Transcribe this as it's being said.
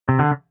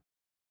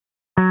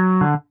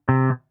Hi,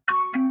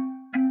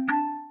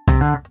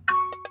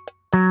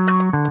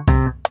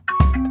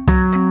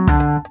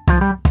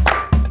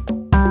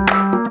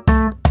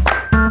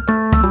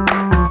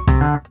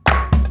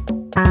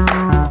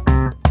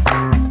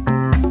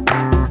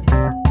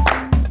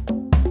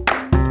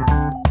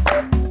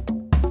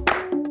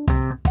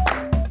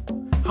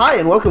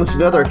 and welcome to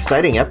another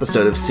exciting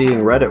episode of Seeing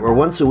Reddit, where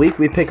once a week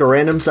we pick a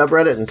random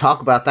subreddit and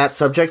talk about that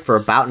subject for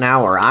about an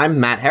hour. I'm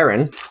Matt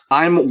Herron.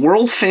 I'm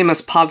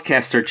world-famous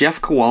podcaster Jeff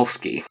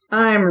Kowalski.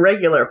 I'm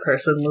regular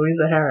person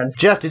Louisa Herron.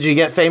 Jeff, did you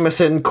get famous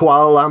in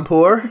Kuala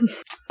Lumpur?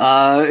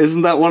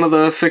 Isn't that one of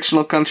the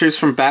fictional countries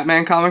from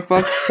Batman comic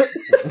books?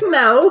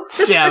 No.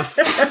 Jeff,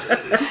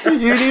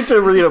 you need to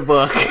read a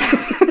book.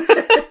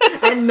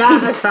 And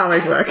not a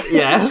comic book.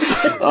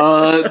 Yes.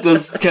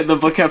 Can the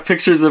book have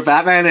pictures of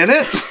Batman in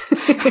it?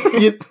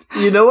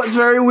 You know what's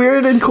very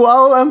weird in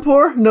Kuala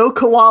Lumpur? No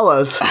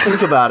koalas.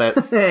 Think about it.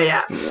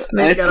 Yeah.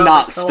 It's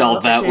not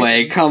spelled that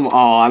way. Come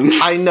on.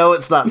 I know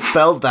it's not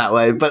spelled that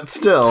way, but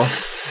still.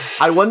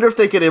 I wonder if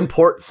they could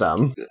import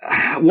some.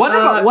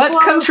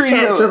 What countries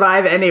can't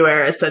survive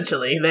anywhere,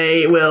 essentially.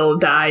 They will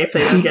die if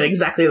they don't get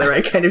exactly the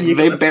right kind of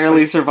eucalyptus. They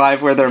barely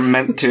survive where they're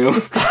meant to.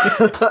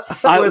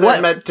 Where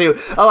they're meant to.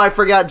 Oh, I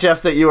forgot,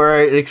 Jeff, that you are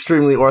an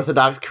extremely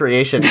orthodox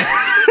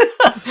creationist.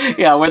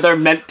 Yeah, where they're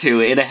meant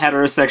to, in a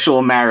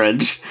heterosexual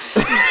marriage.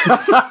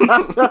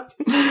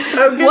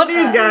 Oh, good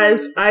news,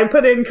 guys. I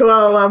put in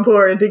Kuala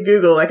Lumpur into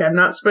Google like I'm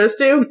not supposed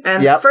to,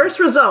 and first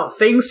result,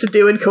 things to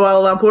do in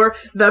Kuala Lumpur,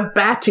 the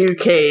Batu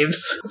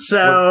Caves.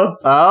 So...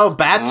 Oh,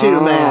 Batu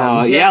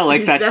Man. Yeah,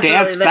 like that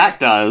dance Batman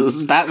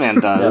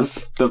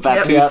does. The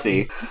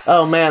Batusi.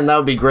 Oh man, that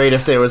would be great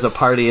if there was a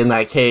party in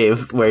that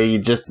cave where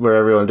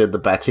everyone did the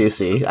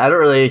Batusi.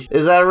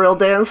 Is that a real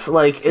dance?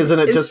 Like, isn't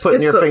it just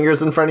putting your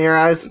fingers in front of your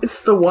eyes?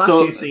 It's the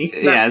Watusi.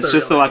 It's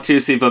just the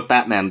Watusi, but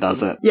Batman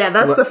does it. Yeah,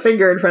 that's the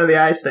finger in front of the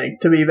eyes thing,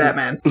 to be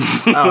Batman.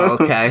 Oh,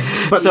 okay.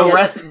 But so the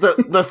rest,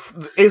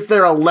 is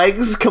there a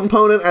legs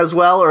component as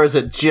well, or is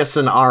it just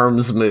an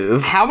arms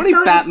move? How many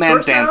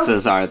Batman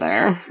dances are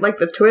there? Like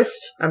the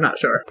twist? I'm not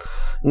sure.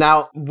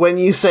 Now, when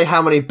you say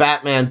how many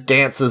Batman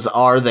dances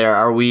are there,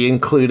 are we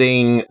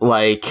including,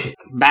 like...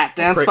 Bat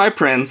Dance by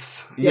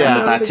Prince. Yeah.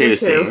 And the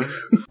Batusi.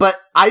 But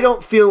I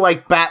don't feel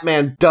like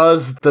Batman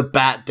does the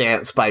Bat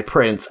Dance by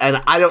Prince,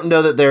 and I don't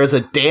know that there is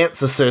a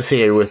dance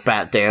associated with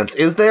Bat Dance.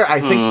 Is there?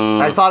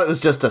 I thought it was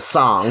just a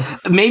song.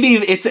 Maybe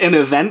it's an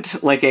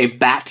event, like a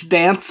Bat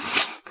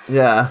Dance.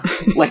 Yeah.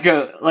 like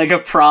a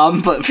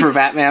prom, but for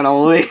Batman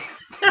only.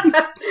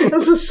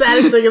 That's the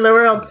saddest thing in the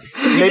world.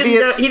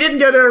 He didn't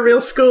go to a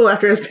real school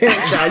after his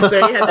parents died,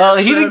 so he had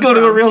to he didn't go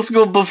to a real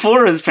school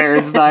before his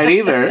parents died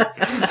either.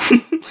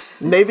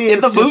 Maybe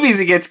in the movies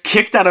he gets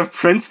kicked out of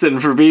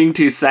Princeton for being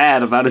too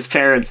sad about his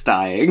parents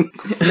dying.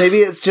 Maybe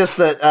it's just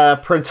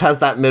that Prince has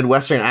that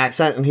Midwestern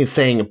accent and he's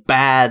saying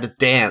bad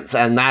dance,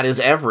 and that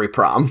is every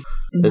prom.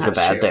 Is a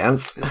bad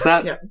dance. Is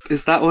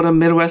that what a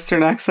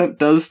Midwestern accent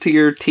does to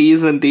your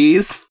T's and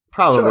D's?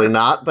 Probably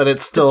not, but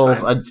it's still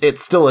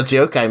a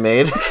joke I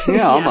made.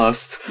 Yeah,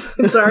 almost.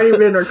 It's already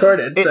been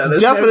recorded. It's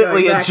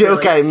definitely a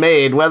joke I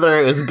made. Whether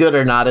it was good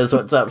or not is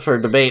what's up for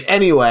debate.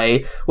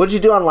 Anyway, what did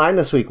you do online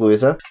this week,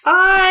 Louisa?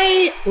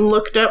 I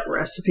looked up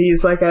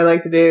recipes like I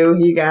like to do.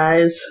 You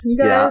guys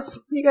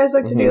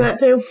like to do that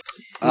too?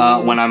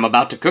 When I'm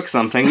about to cook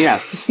something,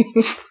 yes.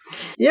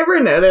 You ever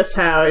notice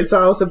how it's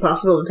almost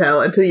impossible to tell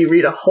until you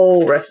read a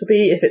whole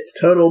recipe if it's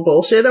total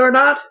bullshit or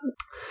not?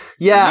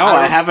 Yeah, no,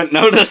 I haven't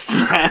noticed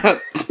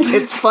that.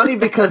 It's funny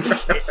because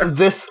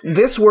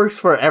this works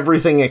for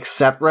everything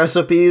except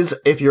recipes.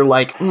 If you're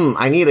like,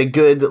 I need a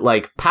good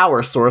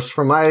power source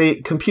for my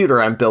computer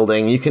I'm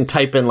building, you can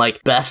type in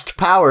best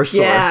power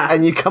source,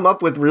 and you come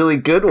up with really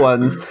good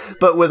ones.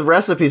 But with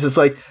recipes, it's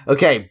like,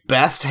 okay,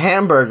 best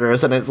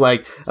hamburgers, and it's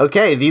like,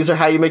 okay, these are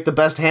how you make the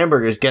best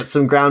hamburgers. Get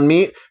some ground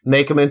meat,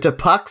 make them into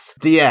pucks.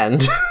 The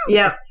end.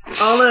 Yep.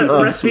 All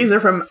the recipes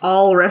are from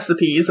All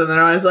Recipes, and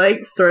they're always like,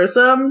 throw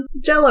some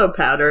Jell-O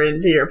powder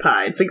into your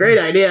pie. It's a great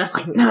idea.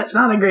 No, it's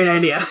not a great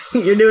idea.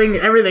 You're doing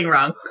everything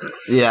wrong.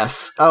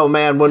 Yes. Oh,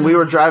 man, when we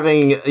were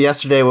driving into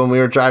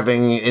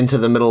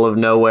the middle of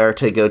nowhere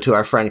to go to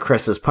our friend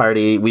Chris's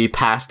party, we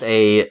passed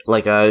a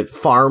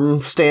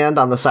farm stand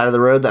on the side of the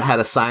road that had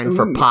a sign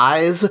for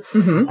pies,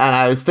 and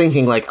I was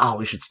thinking,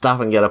 we should stop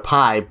and get a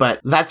pie,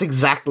 but that's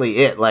exactly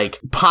it.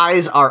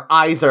 Pies are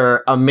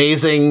either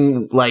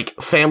amazing,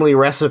 family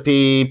recipe,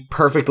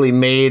 perfectly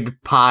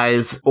made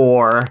pies,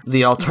 or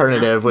the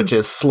alternative, which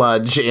is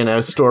sludge in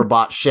a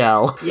store-bought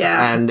shell.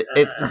 Yeah. And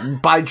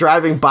by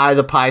driving by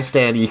the pie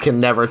stand, you can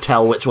never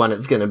tell which one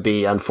it's going to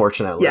be,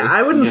 unfortunately. Yeah,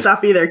 I wouldn't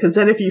stop either, because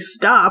then if you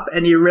stop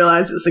and you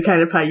realize it's the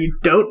kind of pie you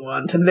don't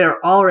want, and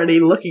they're already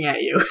looking at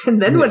you, and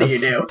then what do you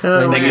do?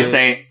 And then you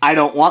say, I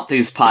don't want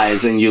these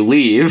pies, and you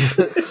leave.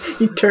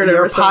 You turn Your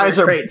over some pies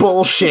of the are crates.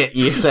 bullshit,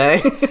 you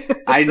say.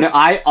 I know.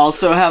 I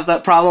also have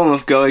that problem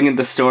of going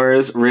into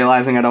stores,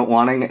 realizing I don't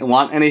want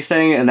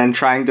anything, and then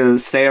trying to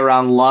stay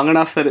around long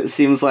enough that it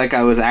seems like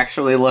I was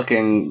actually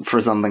looking for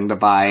something to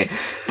buy,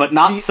 but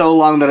not so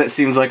long that it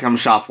seems like I'm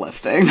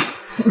shoplifting.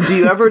 Do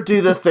you ever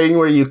do the thing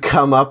where you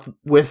come up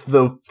with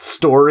the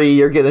story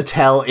you're going to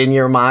tell in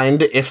your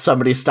mind if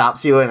somebody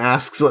stops you and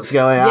asks what's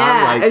going on?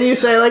 Yeah, and you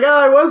say, like, oh,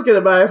 I was going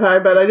to buy a pie,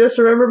 but I just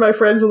remember my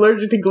friend's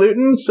allergic to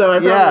gluten, so I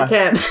probably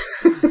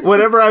can't.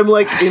 Whenever I'm,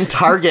 like, in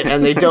Target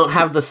and they don't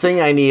have the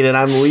thing I need and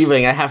I'm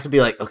leaving, I have to be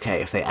like,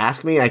 okay, if they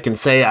ask me, I can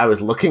say I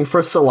was looking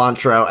for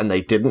cilantro and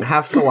they didn't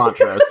have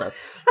cilantro, so...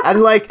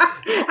 And, like,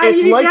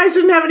 it's you like... guys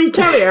didn't have any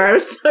caviar.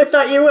 I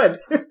thought you would.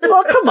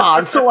 Well, come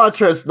on.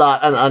 Cilantro's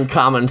not an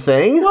uncommon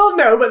thing. Well,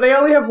 no, but they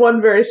only have one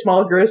very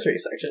small grocery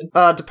section.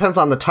 Depends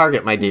on the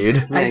Target, my dude.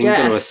 Yeah, I you guess.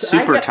 go to a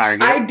super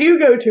Target. I do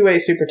go to a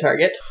super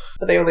Target,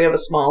 but they only have a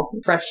small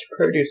fresh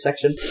produce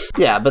section.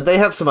 Yeah, but they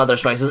have some other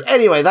spices.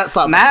 Anyway, that's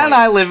not Matt the and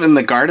point. I live in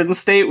the Garden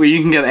State where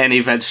you can get any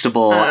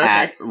vegetable Okay.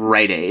 at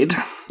Rite Aid.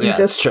 You Yeah,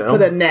 just it's true.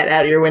 put a net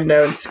out of your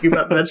window and scoop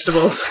up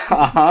vegetables.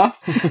 Uh-huh.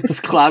 It's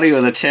cloudy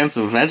with a chance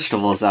of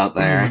vegetables out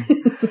there.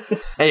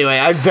 Anyway,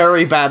 I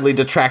very badly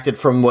detracted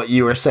from what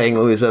you were saying,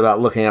 Louisa, about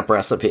looking up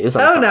recipes.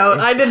 I'm No, sorry.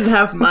 I didn't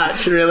have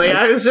much, really.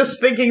 I was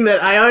just thinking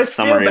that I always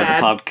feel Summary of the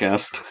bad.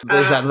 podcast.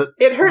 Is that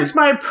It hurts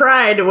my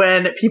pride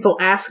when people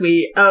ask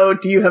me, oh,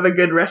 do you have a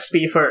good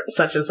recipe for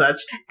such and such?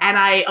 And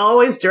I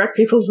always direct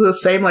people to the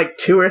same, like,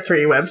 2 or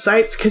 3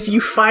 websites, because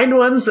you find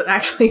ones that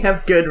actually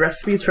have good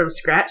recipes from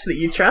scratch that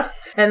you trust,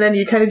 and then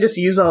you kind of just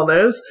use all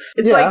those.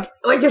 It's Yeah.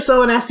 like if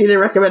someone asked you to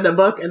recommend a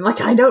book, and,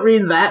 like, I don't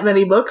read that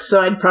many books,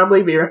 so I'd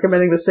probably be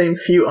recommending the same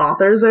few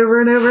authors over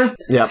and over.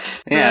 Yep.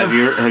 Yeah,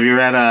 have you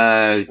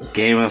read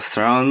Game of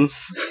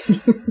Thrones?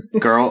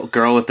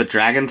 Girl with the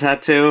Dragon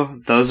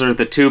Tattoo? Those are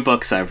the 2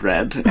 books I've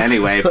read.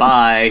 Anyway,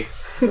 bye.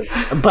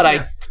 But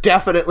I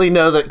definitely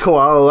know that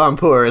Kuala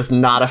Lumpur is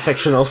not a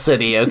fictional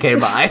city. Okay,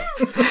 bye.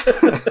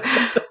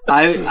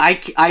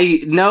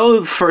 I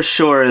know for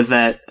sure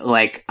that,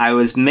 like, I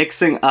was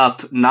mixing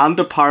up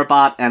Nanda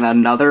Parbat and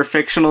another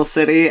fictional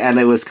city, and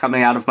it was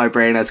coming out of my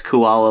brain as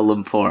Kuala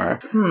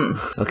Lumpur.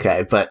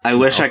 Okay, but... I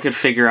wish I could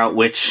figure out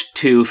which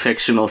 2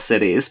 fictional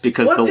cities,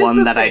 because What the is one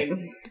the that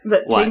thing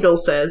that What? Tingle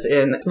says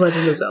in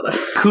Legend of Zelda?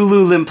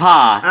 Kulu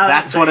Limpa.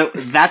 that's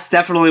That's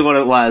definitely what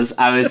it was.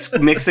 I was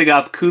mixing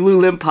up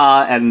Kulu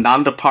Limpa and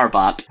Nanda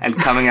Parbat and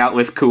coming out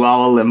with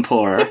Kuala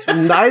Lumpur.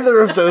 Neither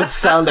of those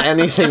sound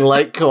anything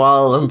like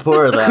Kuala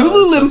Lumpur, though.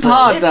 Kulu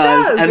Limpa It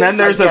does, does, and then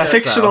there's a I guess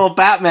fictional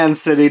Batman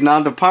city,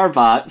 Nanda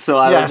Parbat, so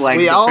I Yes, was like...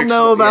 we the all fictional-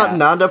 know about yeah.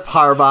 Nanda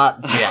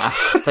Parbat. Yeah.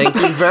 Thank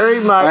you very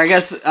much. Or I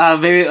guess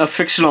maybe a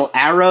fictional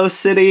Arrow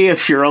city,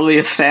 if you're only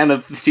a fan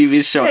of the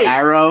TV show Hey.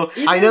 Arrow.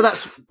 I know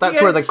that's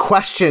You where the guys-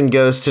 question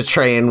goes to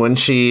Train when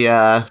she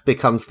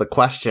becomes the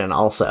question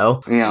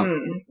also. Yeah.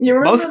 You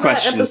remember Both that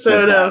questions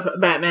episode did that.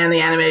 of Batman the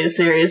Animated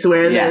Series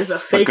where Yes,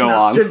 there's a but fake go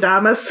on.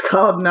 Nostradamus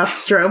called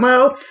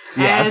Nostromo?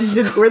 Yes.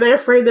 And were they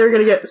afraid they were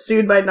going to get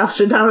sued by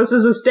Nostradamus'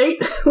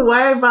 estate?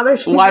 Why bother?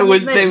 changing Why his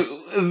would name?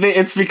 they?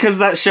 It's because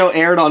that show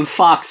aired on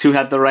Fox, who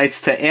had the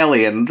rights to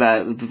Alien,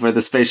 where the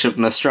spaceship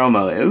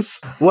Nostromo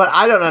is. What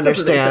I don't Doesn't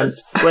make understand...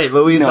 sense. Wait,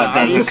 Louisa, No, it are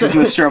doesn't, you because saying,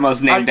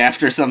 Nostromo's named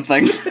after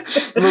something.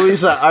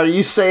 Louisa, are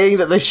you saying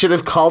that they should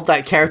have called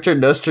that character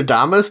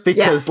Nostradamus?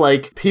 Because,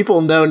 like,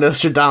 people know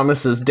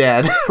Nostradamus is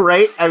dead,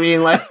 right? I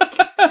mean, like...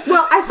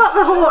 Well, I thought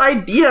the whole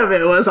idea of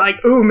it was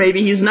like, ooh,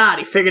 maybe he's not.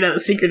 He figured out the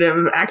secret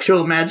of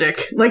actual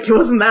magic. Like,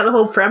 wasn't that the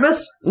whole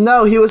premise?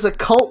 No, he was a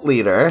cult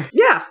leader.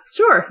 Yeah,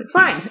 sure,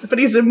 fine. But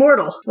he's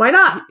immortal. Why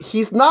not?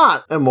 He's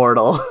not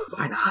immortal.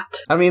 Why not?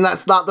 I mean,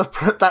 that's not the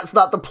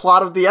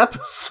plot of the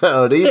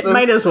episode. It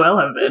might as well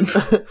have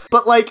been.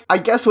 But, like, I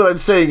guess what I'm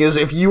saying is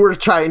if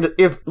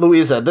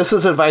Louisa, this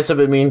is advice I've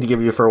been meaning to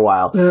give you for a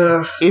while.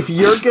 Ugh. If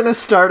you're gonna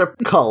start a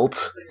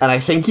cult, and I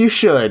think you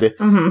should,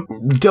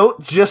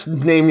 don't just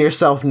name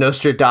yourself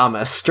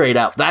Nostradamus straight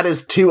up. That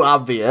is too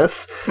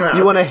obvious. Well.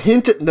 You want to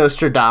hint at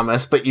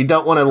Nostradamus, but you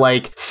don't want to,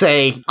 like,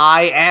 say,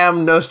 I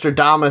am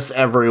Nostradamus,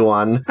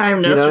 everyone. I'm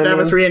You know what I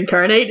Nostradamus mean?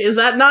 reincarnate. Is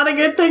that not a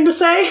good thing to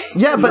say?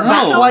 Yeah, but No.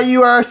 that's why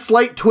you are a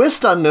slight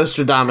twist on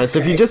Nostradamus.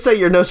 If you just say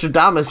you're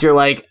Nostradamus, you're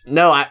like,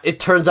 no, it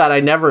turns out I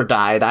never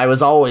died. I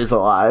was always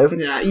alive.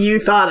 Yeah, you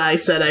thought I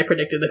said I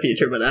predicted the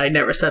future, but I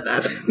never said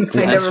that. I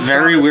That's never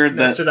very promised weird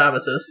that-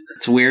 Nostradamuses.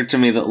 It's weird to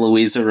me that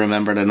Louisa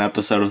remembered an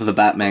episode of the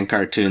Batman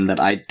cartoon that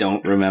I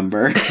don't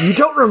remember. You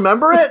don't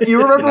remember it?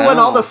 You remember when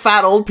No. all the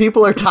fat old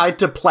people are tied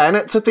to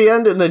planets at the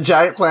end in the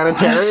giant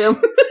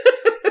planetarium?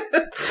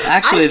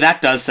 Actually,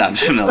 that does sound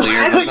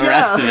familiar, but the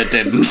rest of it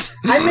didn't.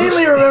 I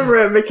mainly remember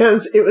it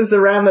because it was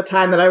around the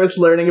time that I was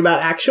learning about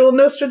actual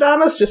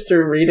Nostradamus, just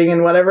through reading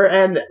and whatever,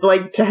 and,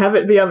 like, to have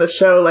it be on the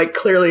show, like,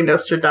 clearly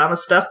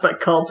Nostradamus stuff, but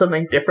called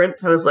something different,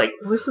 I was like,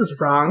 this is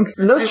wrong.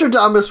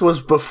 Nostradamus was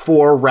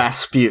before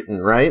Rasputin,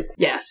 right?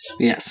 Yes.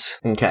 Yes.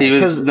 Okay, He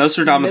was 'cause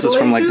Nostradamus is Middle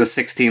from like the Ages?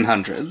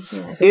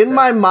 1600s. In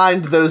my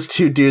mind, those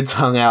two dudes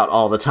hung out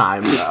all the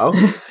time, though.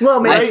 Well,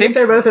 maybe I think-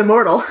 they're both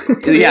immortal.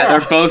 Yeah,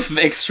 they're both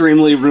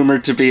extremely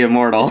rumored to be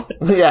immortal.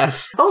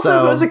 Yes. Also, so,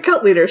 if it was a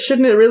cult leader,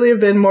 shouldn't it really have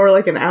been more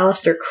like an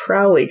Aleister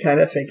Crowley kind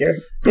of figure?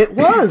 It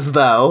was,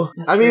 though.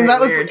 That's I mean, very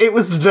weird. it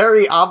was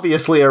very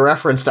obviously a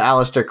reference to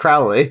Aleister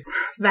Crowley.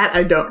 That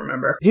I don't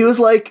remember. He was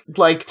like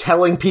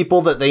telling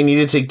people that they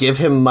needed to give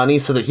him money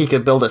so that he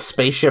could build a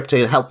spaceship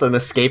to help them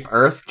escape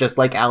Earth, just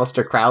like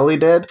Aleister Crowley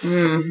did.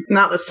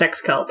 Not the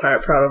sex cult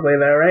part, probably,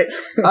 though, right?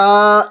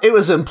 It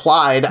was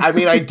implied. I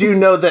mean, I do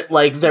know that,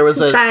 like, there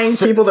was a... Tying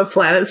people to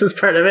planets is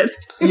part of it.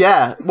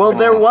 Yeah, well,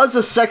 there was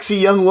a sexy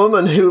young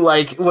woman who,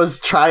 like, was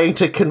trying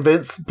to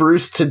convince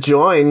Bruce to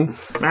join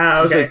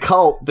the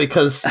cult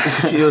because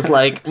she was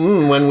like,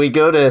 when we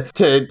go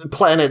to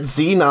planet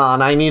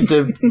Xenon, I need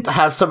to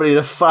have somebody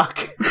to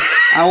fuck.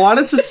 I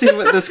wanted to see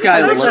what this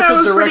guy That looked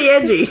sounds pretty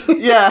edgy.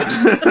 Yeah.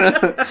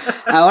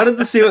 I wanted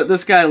to see what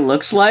this guy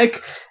looked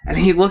like, and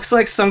he looks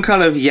like some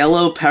kind of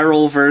Yellow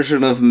Peril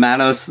version of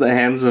Manos the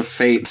Hands of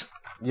Fate.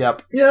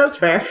 Yep. Yeah, that's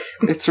fair.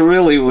 It's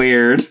really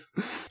weird.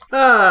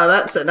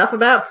 That's enough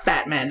about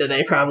Batman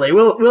today, probably.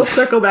 We'll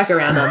circle back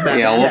around on Batman.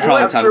 Yeah, we'll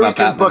probably talk about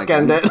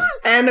Batman. Batman Bookend it.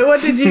 And what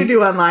did you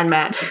do online,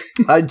 Matt?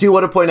 I do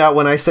want to point out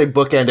when I say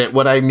bookend it,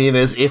 what I mean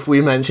is if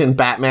we mention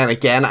Batman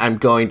again, I'm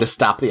going to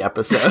stop the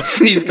episode.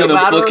 He's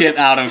gonna book it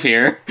out of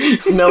here.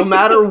 No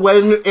matter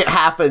when it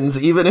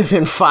happens, even if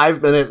in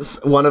 5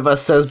 minutes one of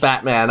us says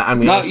Batman,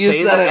 I'm going to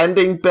say the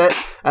ending bit,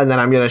 and then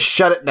I'm going to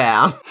shut it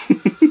down.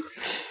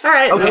 All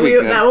right,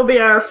 Okay, that will be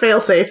our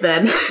failsafe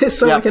then.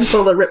 Someone can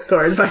pull the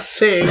ripcord by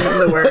saying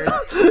the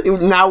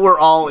word. Now we're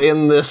all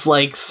in this,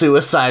 like,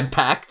 suicide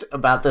pact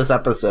about this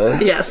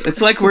episode. Yes. It's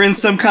like we're in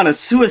some kind of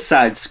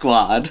Suicide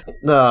Squad.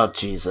 Oh,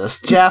 Jesus.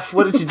 Jeff,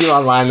 what did you do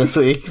online this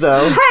week,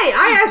 though? Hey,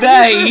 I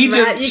asked you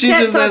first, Matt. She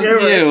just asked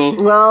you.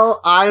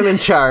 Well, I'm in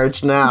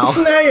charge now.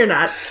 No, you're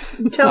not.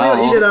 Tell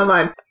me what you did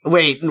online.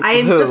 Wait, I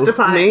insist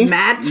upon me? it,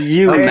 Matt.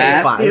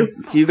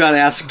 Matt. You got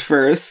asked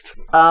first.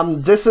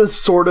 This is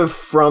sort of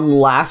from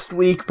last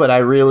week, but I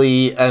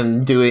really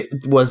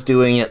was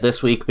doing it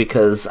this week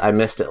because I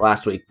missed it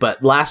last week.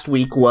 But last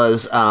week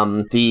was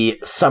the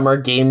Summer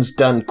Games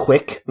Done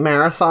Quick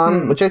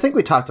marathon, which I think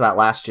we talked about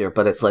last year,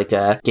 but it's like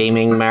a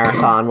gaming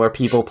marathon where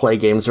people play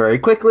games very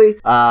quickly,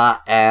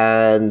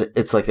 and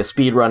it's like a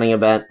speedrunning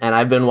event. And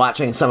I've been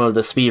watching some of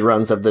the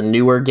speedruns of the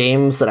newer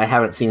games that I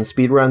haven't seen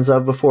speedruns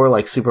of before,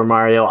 like Super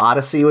Mario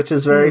Odyssey, which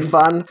is very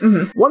fun.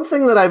 One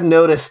thing that I've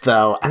noticed,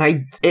 though,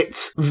 and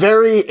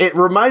it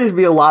reminded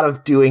me a lot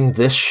of doing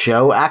this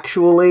show,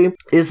 actually,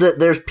 is that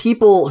there's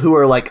people who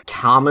are, like,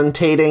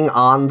 commentating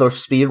on the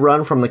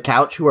speedrun from the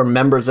couch who are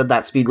members of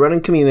that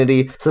speedrunning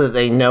community so that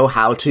they know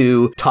how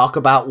to talk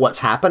about what's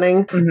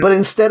happening. But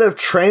instead of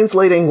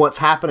translating what's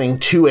happening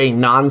to a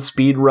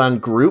non-speedrun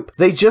group,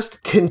 they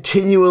just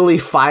continually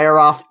fire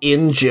off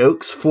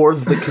in-jokes for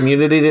the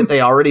community that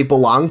they already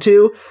belong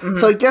to.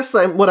 So I guess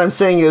what I'm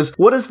saying is,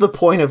 what is the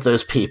point of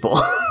those people?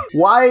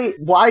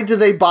 Why do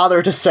they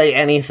bother to say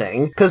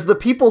anything? Because the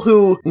people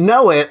who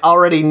know it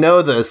already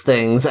know those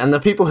things, and the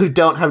people who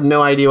don't have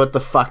no idea what the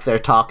fuck they're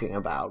talking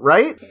about,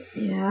 right?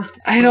 Yeah.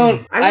 I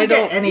don't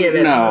get any of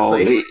it,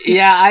 honestly.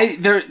 Yeah,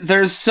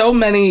 there's so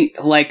many,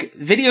 like,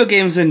 video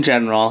games in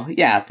general.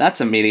 Yeah, that's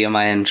a medium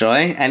I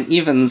enjoy, and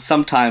even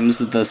sometimes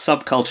the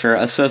subculture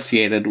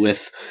associated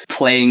with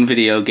playing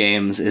video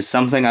games is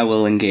something I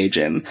will engage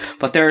in.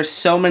 But there are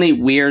so many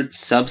weird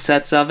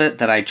subsets of it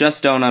that I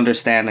just don't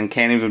understand and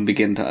can't even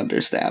begin to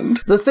understand.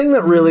 The thing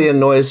that really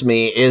annoys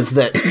me is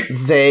that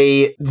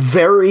they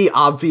very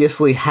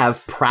obviously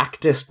have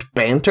practiced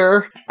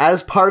banter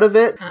as part of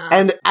it,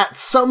 and at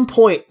some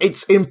point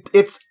it's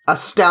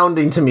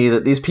astounding to me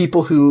that these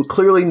people who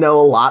clearly know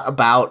a lot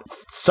about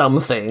some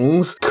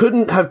things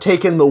couldn't have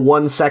taken the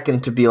 1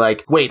 second to be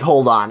like, wait,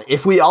 hold on,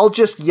 if we all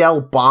just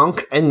yell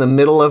bonk in the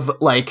middle of,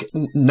 like,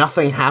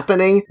 nothing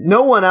happening,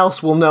 no one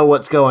else will know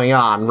what's going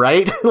on,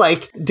 right?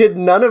 Like, did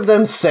none of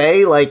them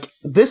say, like,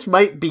 this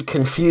might be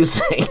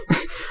confusing?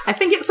 I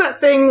think it's that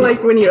thing,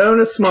 like, when you own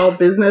a small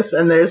business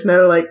and there's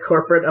no, like,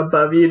 corporate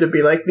above you to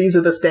be like, these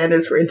are the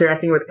standards for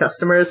interacting with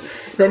customers,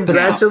 then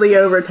gradually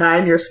over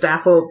time your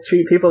staff will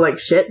treat people like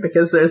shit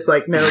because there's,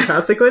 like, no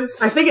consequence.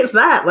 I think it's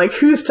that. Like,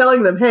 who's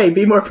telling them, hey,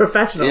 be more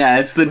professional? Yeah,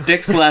 it's the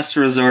Dick's Last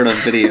Resort of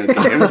video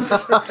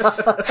games.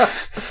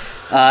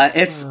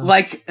 It's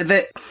like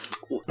that.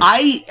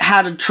 I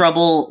had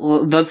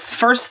trouble. The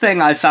first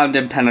thing I found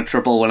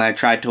impenetrable when I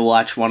tried to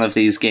watch one of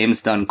these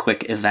Games Done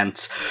Quick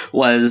events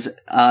was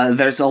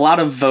there's a lot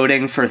of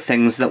voting for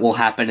things that will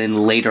happen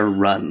in later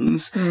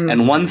runs.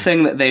 And one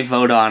thing that they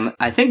vote on,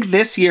 I think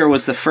this year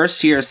was the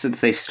first year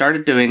since they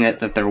started doing it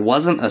that there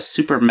wasn't a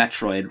Super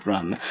Metroid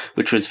run,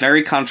 which was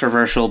very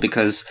controversial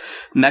because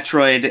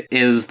Metroid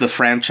is the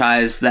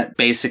franchise that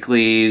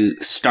basically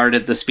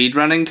started the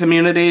speedrunning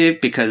community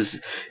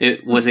because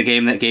it was a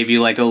game that gave you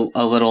like a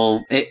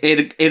little...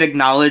 It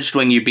acknowledged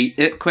when you beat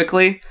it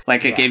quickly.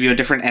 Like, it gave you a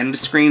different end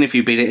screen if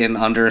you beat it in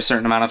under a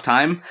certain amount of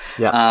time.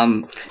 Yeah.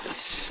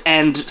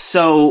 And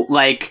so,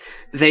 like,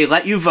 they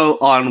let you vote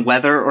on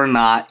whether or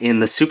not in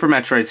the Super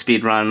Metroid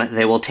speedrun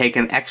they will take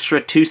an extra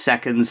 2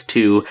 seconds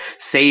to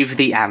save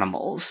the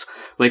animals,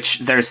 which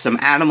there's some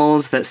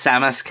animals that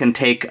Samus can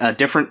take a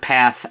different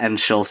path and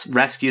she'll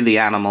rescue the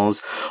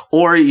animals,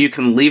 or you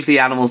can leave the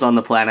animals on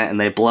the planet and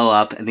they blow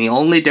up, and the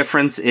only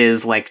difference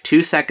is like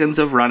 2 seconds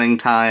of running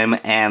time,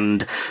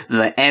 and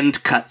the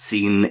end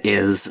cutscene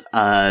is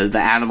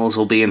the animals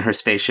will be in her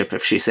spaceship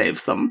if she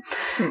saves them.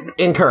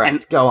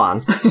 Incorrect. Go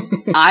on.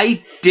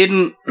 I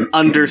didn't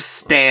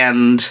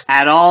understand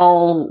at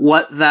all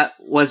what that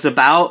was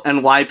about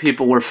and why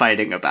people were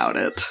fighting about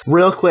it.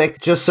 Real quick,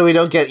 just so we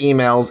don't get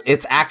emails,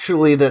 it's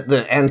actually that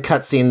the end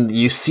cutscene,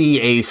 you see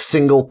a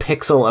single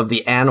pixel of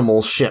the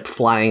animal ship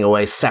flying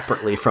away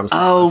separately from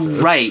Samus's.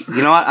 Oh, right.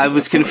 You know what? I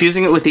was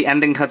confusing it with the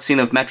ending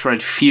cutscene of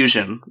Metroid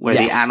Fusion, where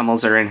the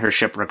animals are in her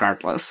ship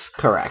regardless.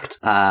 Correct.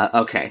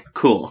 Okay,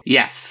 cool.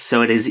 Yes,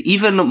 so it is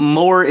even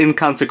more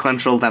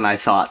inconsequential than I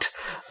thought.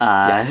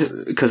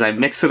 Because I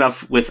mixed it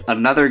up with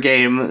another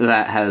game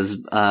that has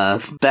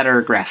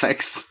better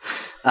graphics.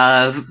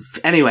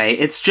 Anyway,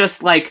 it's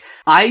just like,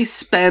 I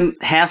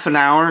spent half an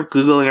hour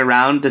Googling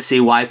around to see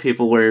why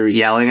people were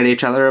yelling at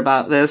each other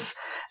about this,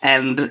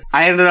 and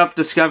I ended up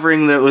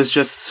discovering that it was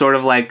just sort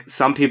of like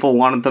some people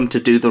wanted them to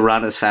do the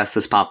run as fast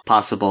as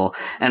possible,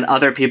 and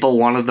other people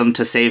wanted them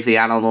to save the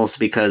animals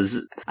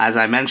because, as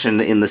I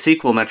mentioned in the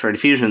sequel Metroid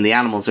Fusion, the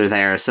animals are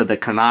there, so the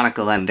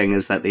canonical ending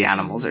is that the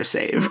animals are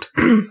saved.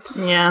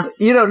 Yeah.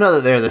 You don't know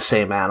that they're the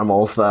same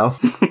animals, though.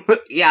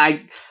 Yeah,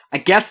 I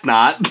guess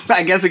not.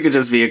 I guess it could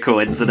just be a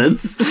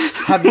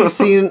coincidence. Have you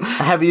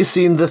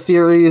seen the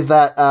theory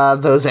that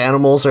those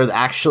animals are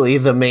actually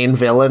the main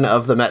villain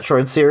of the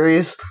Metroid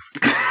series?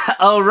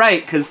 Oh,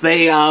 right, because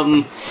they are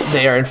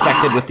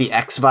infected with the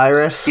X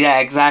virus. Yeah,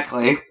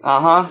 exactly.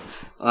 Uh-huh.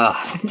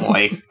 Oh,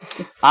 boy.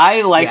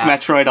 I like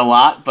Metroid a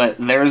lot, but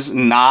there's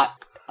not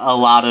a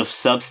lot of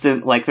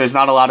substance, like there's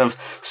not a lot of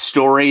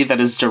story that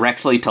is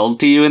directly told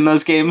to you in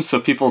those games, so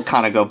people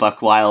kind of go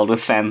buck wild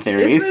with fan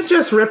theories. Isn't it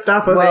just ripped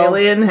off of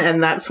Alien,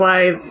 and that's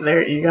why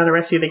you gotta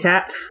rescue the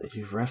cat?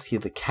 You rescue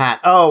the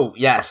cat. Oh,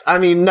 yes. I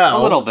mean, no.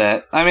 A little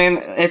bit. I mean,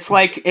 it's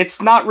like, it's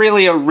not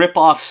really a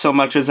rip-off so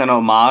much as an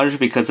homage,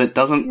 because it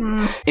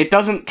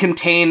doesn't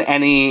contain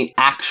any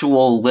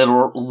actual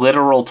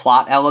literal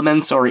plot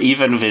elements or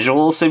even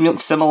visual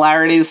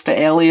similarities to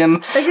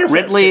Alien. I guess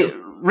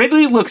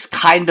Ridley looks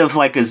kind of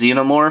like a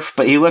xenomorph,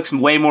 but he looks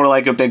way more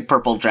like a big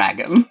purple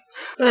dragon.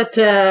 But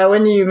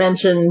when you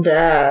mentioned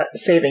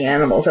saving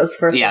animals, that's the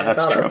first thing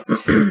that's I thought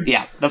true. Of.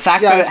 Yeah, the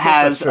fact that it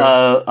has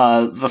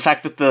the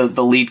fact that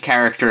the lead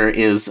character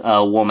is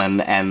a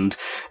woman and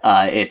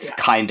it's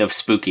kind of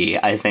spooky,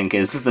 I think,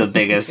 is the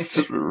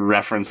biggest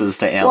references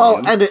to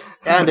Alien. Well,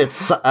 and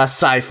it's a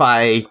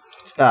sci-fi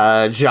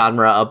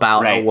genre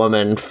about a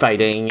woman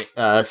fighting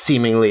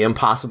seemingly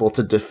impossible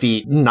to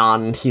defeat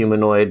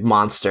non-humanoid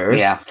monsters.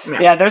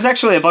 Yeah, there's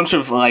actually a bunch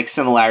of like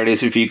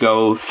similarities if you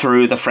go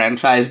through the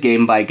franchise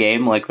game by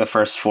game, like the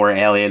first 4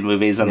 Alien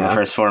movies and the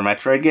first 4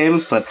 Metroid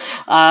games, but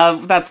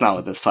that's not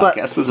what this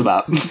podcast is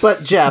about.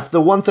 But Jeff,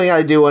 the one thing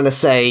I do want to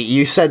say,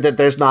 you said that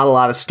there's not a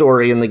lot of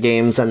story in the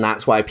games and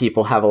that's why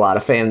people have a lot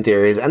of fan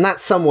theories, and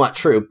that's somewhat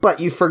true, but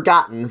you've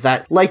forgotten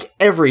that, like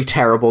every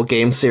terrible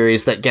game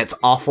series that gets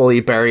awfully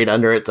buried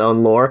under its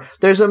own lore,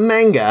 there's a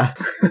manga.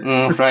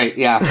 Right,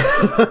 yeah.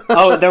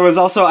 Oh, there was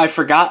also, I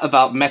forgot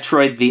about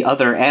Metroid the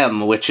Other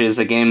M, which is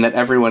a game that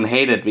everyone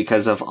hated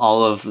because of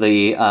all of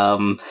the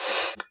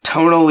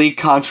tonally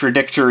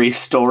contradictory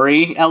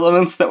story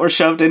elements that were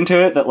shoved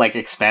into it that like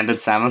expanded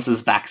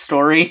Samus's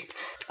backstory.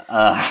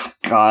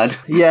 God.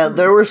 Yeah,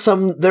 there were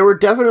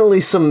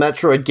definitely some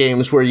Metroid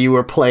games where you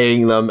were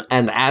playing them,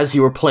 and as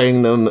you were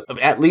playing them,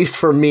 at least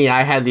for me,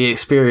 I had the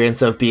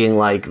experience of being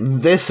like,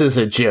 this is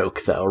a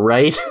joke though,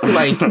 right?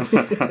 Like,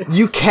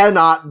 you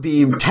cannot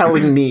be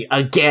telling me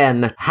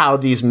again how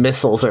these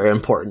missiles are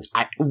important.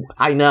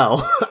 I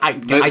know. I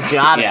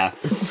got it. Yeah.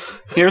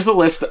 Here's a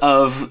list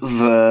of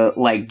the,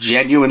 like,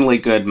 genuinely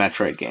good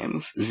Metroid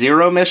games.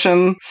 Zero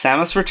Mission,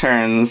 Samus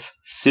Returns,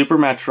 Super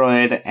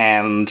Metroid,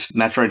 and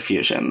Metroid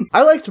Fusion.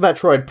 I liked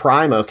Metroid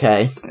Prime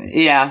okay.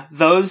 Yeah,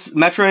 the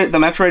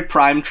Metroid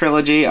Prime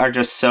trilogy are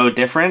just so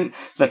different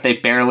that they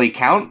barely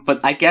count, but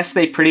I guess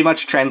they pretty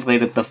much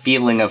translated the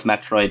feeling of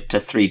Metroid to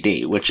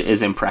 3D, which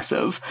is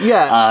impressive.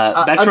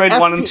 Yeah. Metroid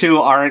 1 and 2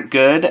 aren't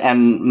good,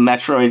 and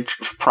Metroid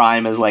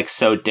Prime is, like,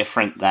 so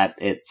different that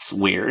it's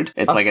weird.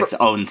 It's like its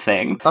own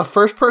thing. A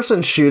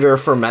first-person shooter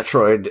for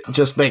Metroid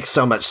just makes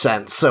so much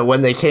sense. So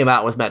when they came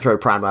out with Metroid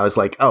Prime, I was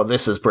like, oh,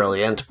 this is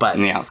brilliant. But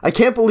I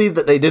can't believe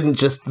that they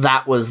didn't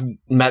that was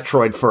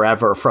Metroid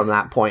forever from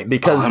that point,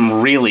 because...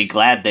 I'm really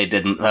glad they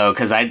didn't, though,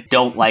 because I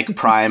don't like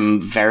Prime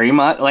very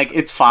much. Like,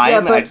 it's fine.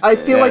 Yeah, but I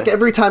feel like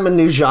every time a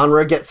new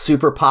genre gets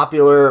super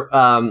popular,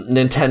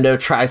 Nintendo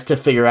tries to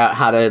figure out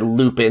how to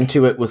loop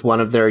into it with one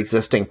of their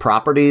existing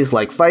properties,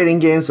 like fighting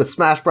games with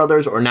Smash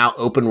Brothers, or now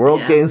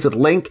open-world games with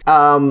Link.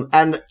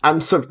 And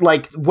I'm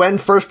when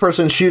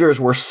first-person shooters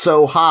were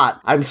so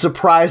hot, I'm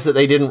surprised that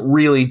they didn't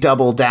really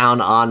double down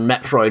on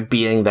Metroid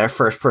being their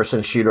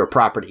first-person shooter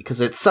property,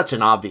 because it's such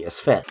an obvious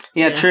fit.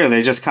 Yeah, true.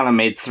 They just kind of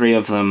made 3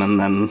 of them and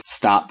then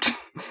stopped.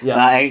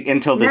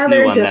 Until this now new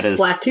they're one into that is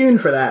Splatoon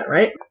for that,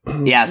 right?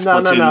 Yeah,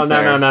 Splatoon's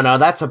No.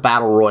 That's a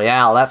battle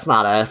royale. That's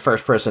not a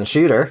first-person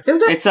shooter.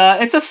 Isn't it? It's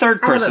a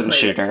third-person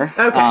shooter.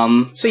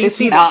 Okay. So you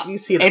see that. You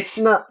see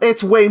that.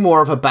 It's way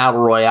more of a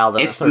battle royale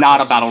than it's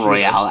not a battle shooter.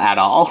 Royale at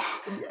all.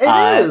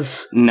 It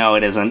is. No,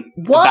 it isn't.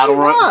 Why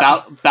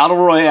not? Battle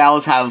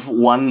Royales have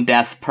 1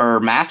 death per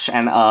match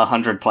and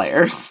 100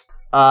 players.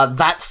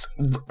 That's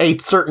a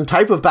certain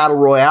type of battle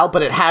royale,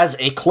 but it has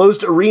a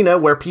closed arena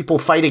where people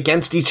fight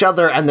against each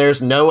other and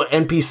there's no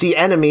NPC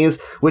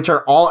enemies, which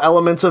are all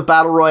elements of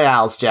battle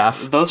royales,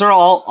 Jeff. Those are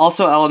all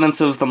also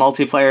elements of the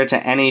multiplayer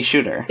to any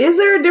shooter. Is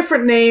there a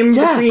different name?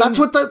 Yeah, that's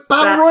what the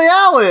battle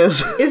royale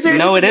is. Is there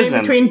No, a it different isn't.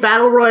 name between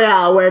battle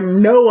royale where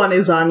no one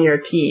is on your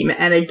team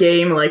and a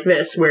game like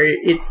this where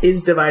it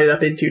is divided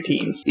up into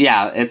teams?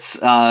 Yeah, it's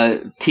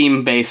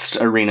team-based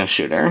arena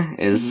shooter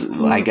is,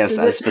 I guess,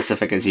 as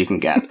specific as you can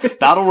get.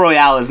 Battle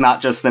Royale is not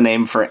just the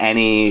name for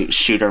any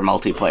shooter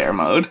multiplayer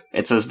mode.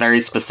 It's a very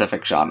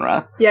specific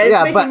genre. Yeah,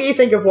 it's making me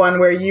think of one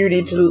where you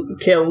need to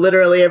kill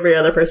literally every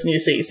other person you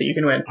see so you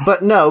can win.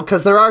 But no,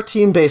 because there are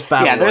team-based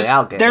battle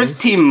royale games. There's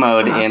team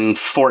mode in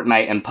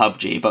Fortnite and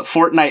PUBG, but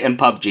Fortnite and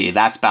PUBG,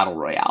 that's Battle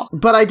Royale.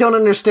 But I don't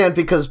understand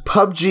because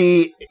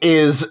PUBG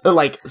is,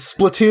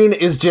 Splatoon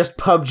is just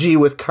PUBG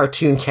with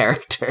cartoon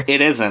characters.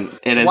 It isn't.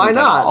 It isn't Why at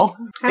not? all.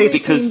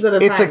 Because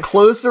it's a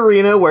closed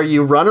arena where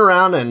you run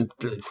around and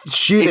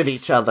shoot at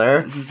each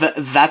other.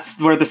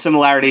 That's where the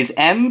similarities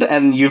end,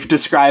 and you've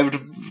described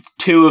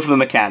 2 of the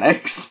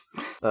mechanics.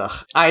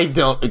 Ugh, I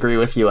don't agree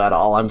with you at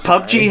all. I'm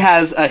sorry. PUBG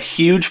has a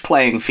huge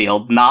playing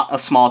field, not a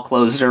small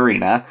closed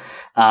arena.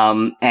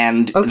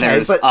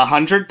 There's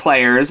 100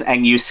 players,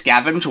 and you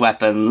scavenge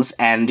weapons,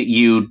 and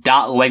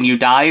when you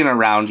die in a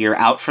round, you're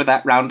out for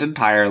that round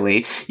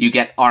entirely. You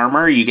get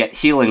armor, you get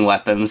healing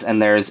weapons,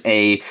 and there's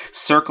a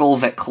circle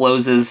that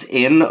closes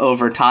in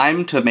over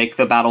time to make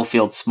the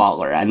battlefield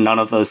smaller, and none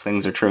of those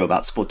things are true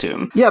about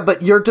Splatoon. Yeah,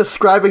 but you're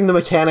describing the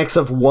mechanics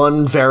of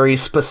one very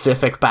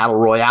specific battle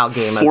royale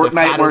game.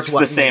 Fortnite works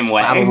the same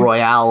way. Battle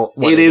Royale.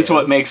 It is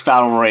what makes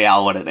Battle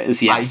Royale what it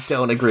is. Yes, I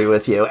don't agree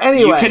with you.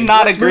 Anyway, you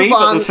cannot agree,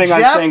 but the thing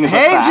I'm saying is a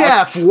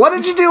fact. Jeff, what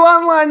did you do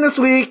online this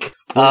week?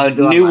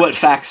 Knew what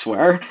facts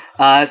were.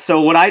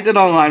 So what I did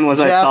online was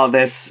Jeff, I saw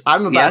this.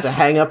 I'm about to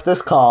hang up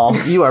this call.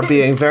 You are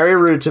being very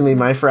rude to me,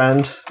 my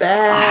friend.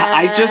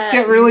 I just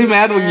get really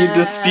mad when you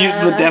dispute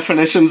the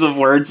definitions of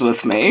words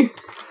with me.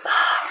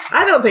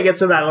 I don't think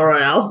it's a battle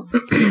royale.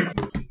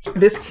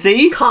 This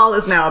call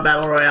is now a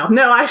battle royale.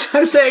 No,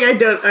 I'm saying I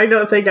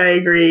don't think I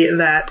agree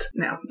that.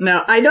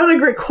 No, I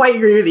don't quite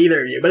agree with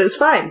either of you, but it's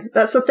fine.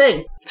 That's the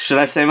thing. Should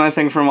I say my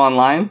thing from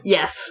online?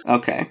 Yes.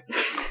 Okay.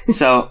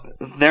 So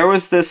there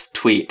was this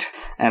tweet,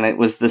 and it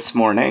was this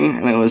morning,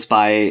 and it was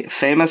by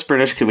famous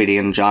British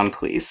comedian John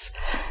Cleese.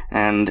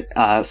 And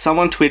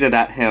someone tweeted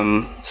at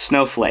him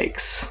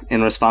snowflakes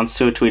in response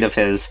to a tweet of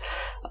his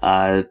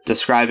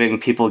describing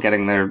people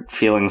getting their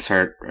feelings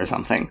hurt or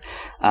something.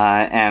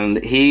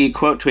 And he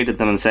quote tweeted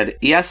them and said,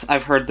 "Yes,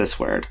 I've heard this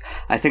word.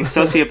 I think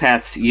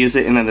sociopaths use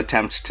it in an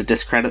attempt to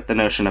discredit the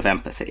notion of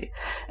empathy.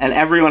 And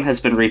everyone has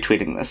been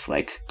retweeting this,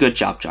 like, good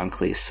job, John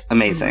Cleese.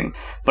 Amazing."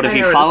 But if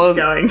you follow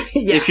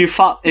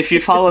if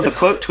you follow the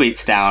quote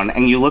tweets down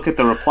and you look at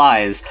the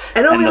replies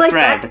and only the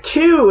thread, back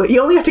 2.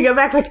 You only have to go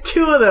back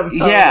 2 of them.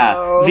 Yeah.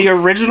 Oh. The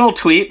original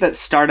tweet that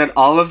started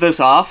all of this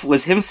off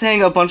was him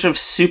saying a bunch of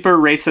super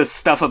racist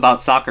stuff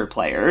about soccer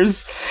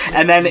players.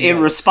 And then in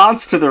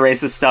response to the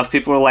racist stuff,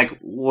 people were like,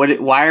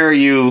 why are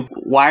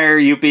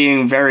you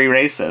being very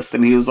racist?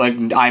 And he was like,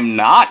 I'm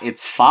not.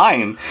 It's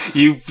fine.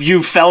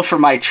 You fell for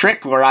my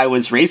trick where I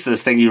was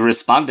racist and you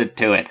responded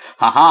to it.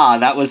 Haha,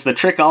 that was the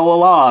trick all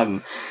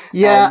along.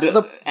 Yeah,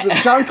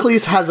 John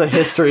Cleese has a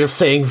history of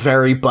saying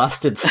very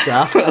busted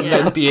stuff and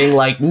then being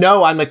like,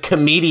 no, I'm a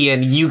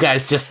comedian, you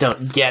guys just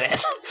don't get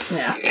it.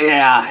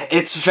 Yeah,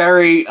 it's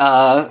very,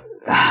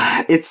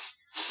 it's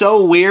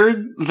so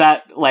weird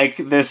that, like,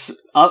 this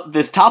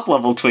top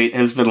level tweet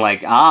has been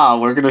like,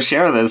 we're gonna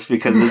share this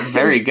because it's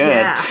very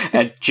good.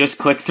 And just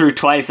click through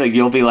twice and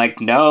you'll be like,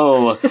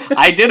 no,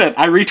 I did it.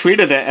 I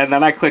retweeted it. And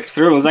then I clicked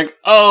through and was like,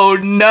 oh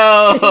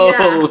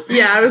no.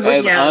 Yeah, I was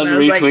looking at it and I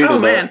was like, oh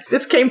man,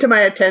 this came to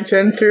my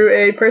attention through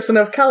a person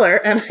of color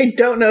and I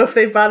don't know if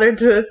they bothered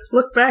to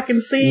look back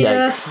and see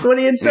what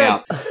he had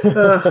said.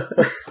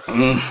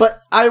 Yeah.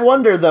 But I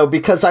wonder though,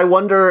 because I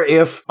wonder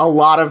if a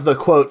lot of the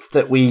quotes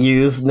that we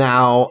use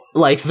now,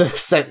 like the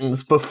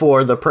sentence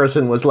before the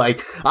person was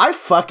like, I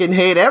fucking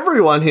hate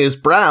everyone who's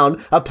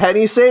brown. A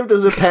penny saved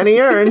is a penny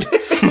earned.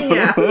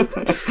 Yeah.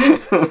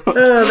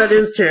 That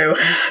is true.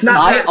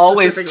 I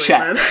always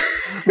check.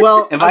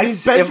 Well,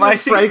 Benjamin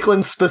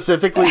Franklin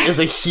specifically is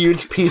a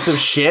huge piece of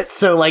shit,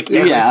 so like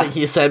everything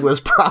he said was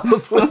probably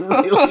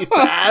really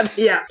bad.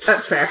 Yeah,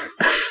 that's fair.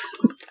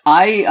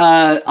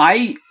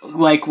 I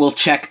will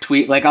check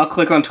tweet, like, I'll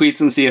click on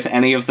tweets and see if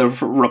any of the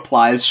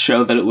replies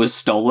show that it was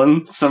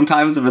stolen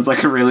sometimes, if it's,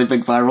 like, a really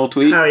big viral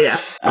tweet. Oh, yeah.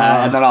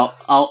 And then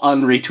I'll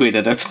unretweet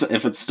it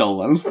if it's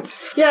stolen.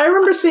 Yeah, I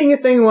remember seeing a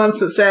thing once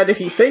that said,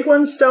 if you think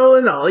one's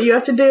stolen, all you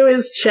have to do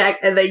is check,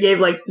 and they gave,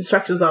 like,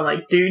 instructions on,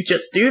 like,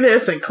 just do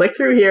this, and click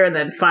through here, and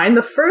then find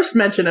the first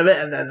mention of it,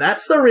 and then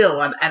that's the real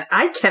one, and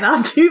I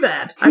cannot do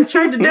that. I've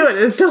tried to do it,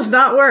 and it does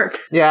not work.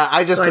 Yeah,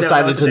 I just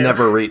decided to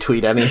never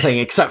retweet anything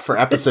except for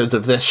episodes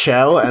of this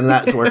show, and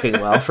that's working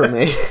well for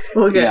me.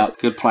 Well, good. Yeah,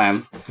 good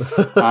plan.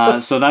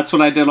 So that's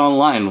what I did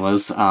online,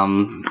 was,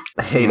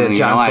 Hated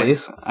John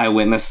Cleese. I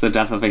witnessed the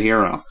death of a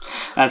hero.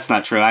 That's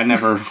not true. I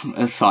never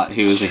thought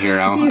he was a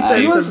hero. He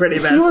said some pretty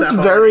bad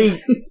stuff.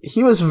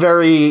 He was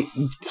very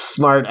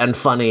smart and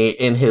funny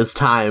in his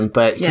time,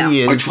 but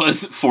he is... Which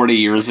was 40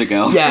 years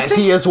ago. Yeah,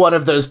 he is one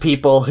of those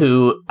people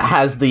who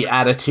has the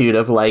attitude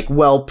of, like,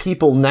 well,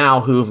 people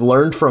now who've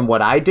learned from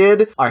what I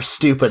did are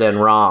stupid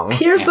and wrong.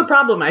 Here's the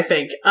problem, I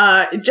think.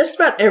 Just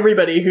about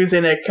everybody who's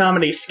in a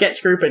comedy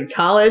sketch group in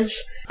college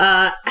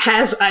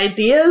has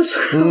ideas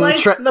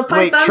like the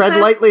Python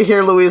tread lightly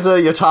here, Louisa.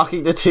 You're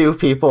talking to two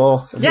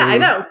people. Yeah, I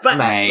know, but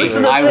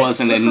I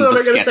wasn't in the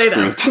sketch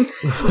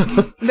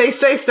group. They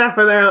say stuff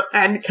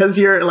and because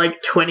you're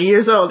like 20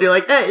 years old, you're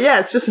like, yeah,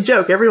 it's just a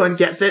joke. Everyone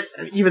gets it,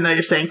 even though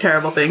you're saying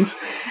terrible things.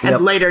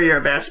 And later you're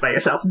embarrassed by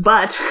yourself.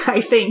 But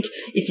I think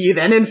if you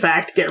then, in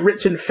fact, get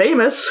rich and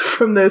famous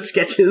from those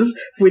sketches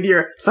with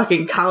your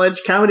fucking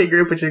college comedy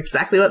group, which is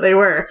exactly what they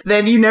were,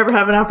 then you never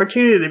have an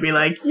opportunity to be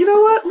like, you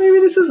know what, maybe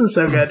this isn't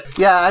so good.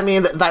 Yeah, I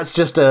mean, that's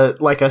just a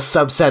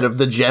subset of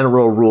the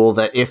general rule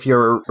that if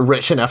you're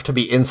rich enough to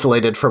be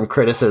insulated from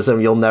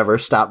criticism, you'll never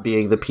stop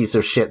being the piece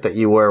of shit that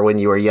you were when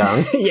you were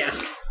young.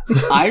 Yes.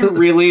 I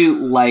really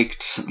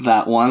liked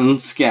that one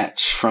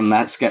sketch from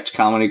that sketch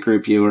comedy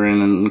group you were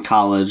in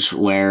college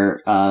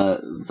where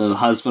the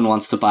husband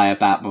wants to buy a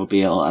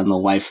Batmobile and the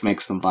wife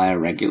makes them buy a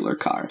regular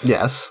car.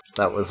 Yes,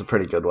 that was a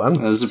pretty good one.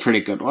 That was a pretty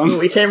good one.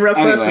 We came real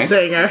close to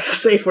saying a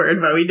safe word,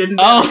 but we didn't.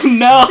 Oh,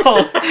 no!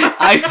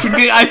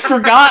 I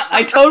forgot.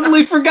 I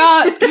totally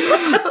forgot.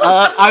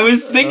 I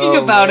was thinking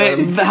about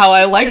it, how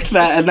I liked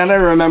that, and then I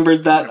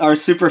remembered that our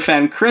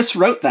superfan Chris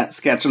wrote that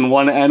sketch and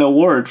won an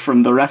award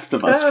from the rest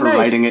of us for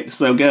writing it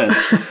so good.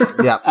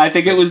 Yeah, I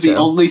think it was the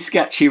only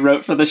sketch he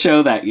wrote for the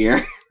show that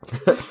year.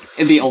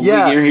 In the only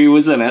year he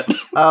was in it.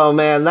 Oh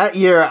man, that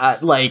year, I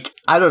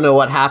don't know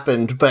what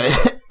happened,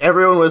 but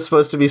everyone was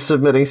supposed to be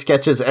submitting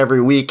sketches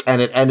every week,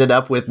 and it ended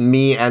up with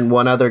me and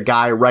one other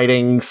guy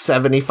writing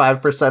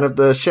 75% of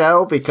the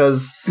show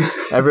because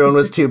everyone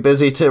was too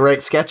busy to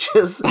write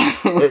sketches.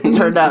 It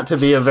turned out to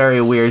be a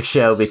very weird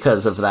show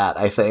because of that,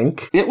 I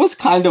think. It was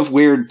kind of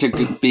weird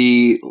to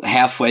be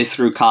halfway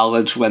through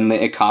college when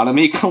the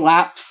economy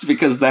collapsed,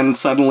 because then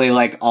suddenly,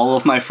 like, all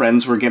of my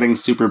friends were getting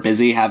super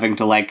busy having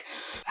to, like,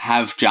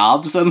 have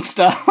jobs and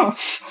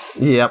stuff.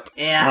 Yep.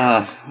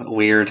 Yeah.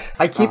 Weird.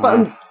 I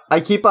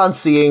keep on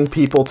seeing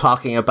people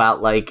talking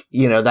about, like,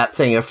 you know, that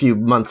thing a few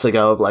months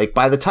ago, like,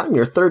 by the time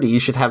you're 30,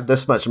 you should have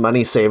this much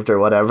money saved or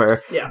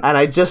whatever. Yeah. And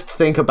I just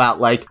think about,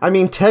 like, I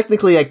mean,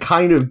 technically I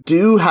kind of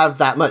do have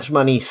that much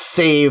money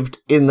saved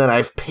in that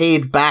I've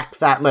paid back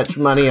that much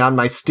money on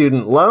my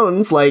student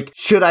loans. Like,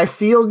 should I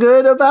feel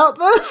good about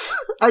this?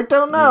 I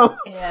don't know.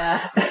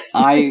 Yeah.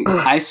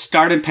 I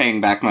started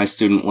paying back my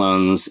student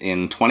loans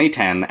in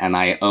 2010, and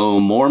I owe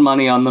more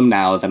money on them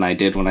now than I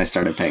did when I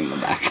started paying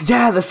them back.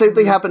 Yeah, the same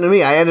thing happened to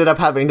me. I ended up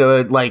having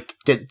to, like,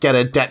 get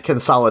a debt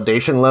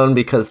consolidation loan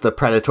because the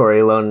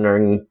predatory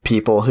loaning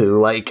people who,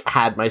 like,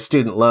 had my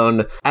student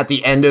loan at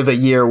the end of a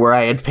year where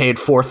I had paid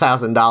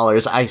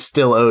 $4,000, I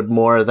still owed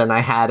more than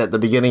I had at the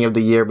beginning of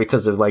the year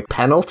because of, like,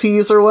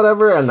 penalties or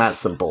whatever, and that's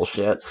some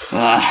bullshit.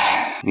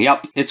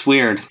 Yep, it's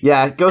weird.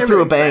 Yeah, go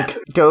through a bank.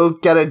 Go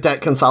get a debt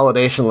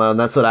consolidation loan.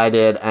 That's what I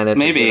did, and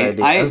it's a good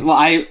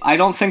idea. I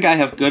don't think I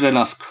have good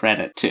enough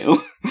credit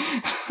to.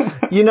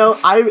 You know,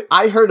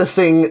 I heard a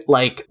thing,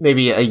 like,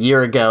 maybe a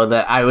year ago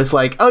that I was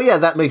like, oh yeah,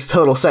 that makes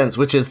total sense,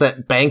 which is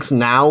that banks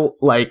now,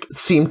 like,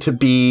 seem to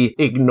be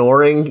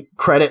ignoring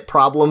credit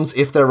problems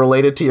if they're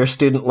related to your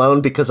student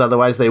loan because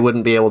otherwise they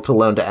wouldn't be able to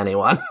loan to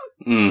anyone.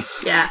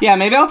 Yeah,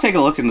 maybe I'll take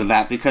a look into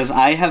that because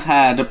I have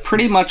had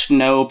pretty much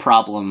no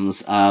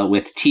problems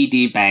with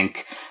TD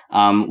Bank,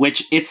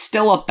 which it's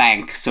still a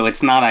bank, so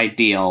it's not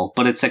ideal,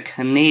 but it's a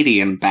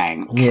Canadian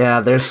bank. Yeah,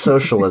 there's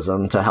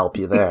socialism to help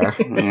you there.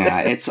 Yeah,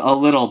 it's a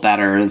little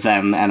better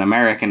than an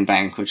American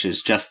bank, which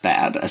is just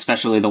bad,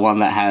 especially the one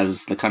that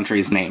has the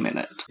country's name in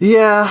it.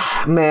 Yeah,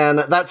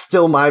 man, that's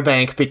still my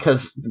bank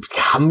because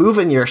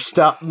moving your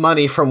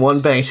money from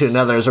one bank to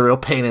another is a real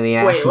pain in the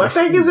ass. Wait, what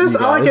bank is this?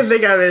 All I can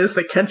think of is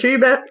the country's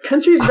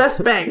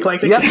best bank.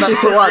 Like the yep,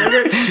 that's the one.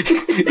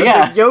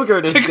 Yeah,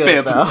 yogurt is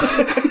good, though.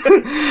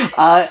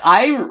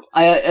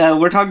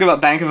 We're talking about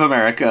Bank of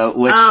America,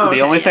 which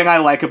the only thing I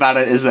like about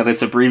it is that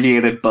it's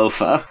abbreviated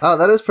BOFA. Oh,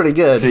 that is pretty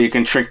good. So you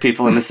can trick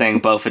people into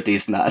saying BOFA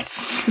D's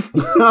nuts.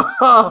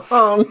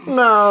 Oh,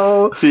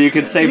 no. So you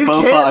could say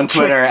BOFA on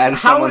Twitter and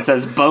someone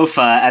says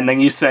BOFA, and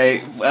then you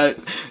say,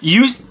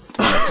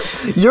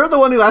 You're the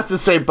one who has to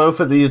say both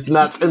of these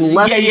nuts,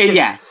 unless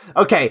Yeah.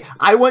 Okay,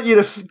 I want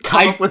you to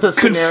come up with a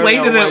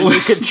scenario where you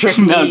could trick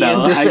me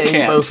into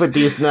saying both of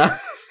these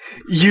nuts.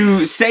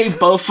 You say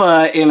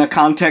bofa in a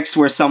context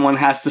where someone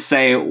has to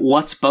say,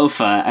 what's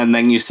bofa? And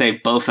then you say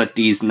bofa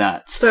these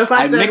nuts. So if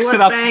I said,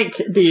 what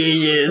bank do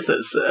you use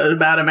that's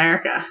about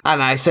America?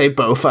 And I say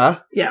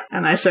bofa. Yeah,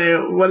 and I say,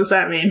 what does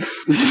that mean?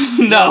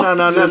 No.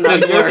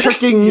 You're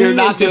tricking me. You're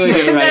not doing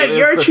it right. No,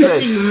 you're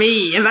tricking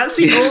me, and that's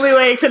the only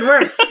way it can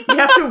work. You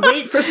have to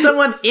wait for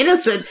someone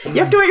innocent. You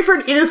have to wait for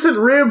an innocent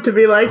rube to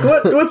be like,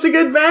 what's a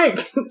good bank?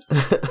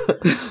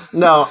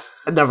 No.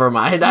 Never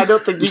mind. I don't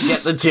think you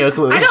get the joke,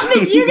 Louis. I don't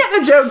think you get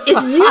the joke.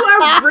 If you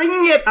are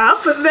bringing it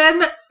up,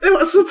 then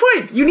what's the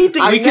point? You need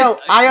to...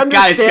 I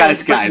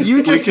understand. Guys.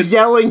 You just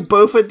yelling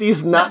both of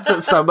these nuts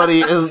at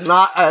somebody is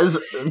not as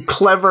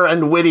clever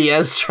and witty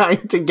as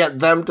trying to get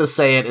them to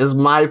say it is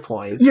my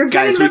point. You're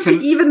getting them to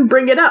even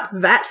bring it up.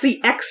 That's the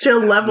extra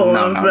level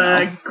of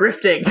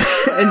grifting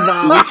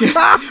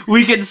involved.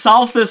 We can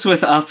solve this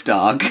with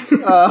Updog.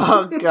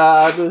 Oh,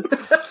 God.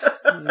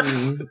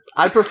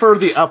 I prefer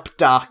the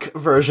Updoc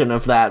version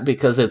of that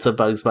because it's a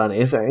Bugs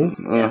Bunny thing.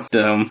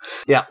 Dumb.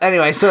 Yeah,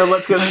 anyway, so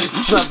let's go to the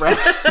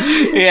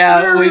subreddit.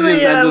 Yeah, we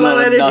just ended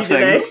on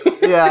nothing.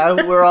 Yeah,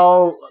 we're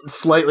all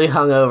slightly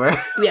hungover.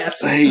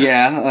 Yes.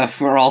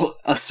 We're all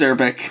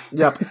acerbic.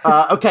 Yep.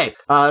 Okay,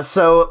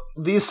 so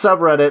these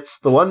subreddits,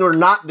 the one we're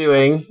not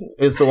doing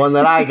is the one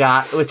that I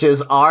got, which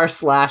is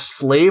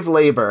r/slave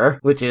labor,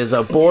 which is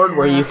a board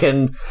where you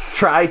can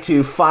try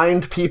to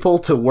find people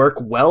to work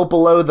well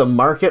below the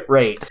market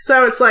rate.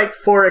 So it's like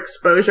For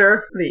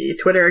Exposure, the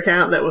Twitter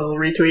account that will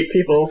retweet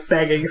people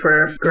begging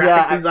for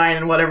graphic design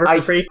and whatever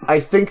for free. I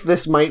think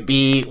this might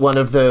be one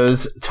of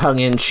those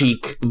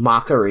tongue-in-cheek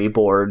mockery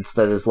boards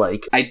that is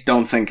like... I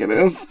don't think it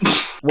is.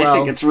 Well, I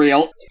think it's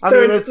real.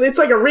 So it's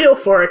like a real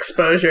For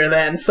Exposure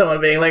then,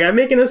 someone being like, I'm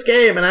making this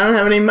game and I don't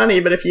have any money,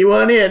 but if you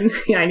want in,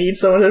 I need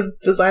someone to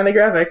design the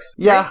graphics.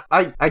 Yeah,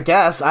 I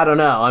guess. I don't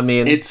know. I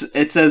mean... It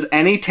says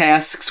any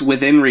tasks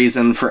within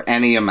reason for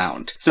any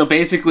amount. So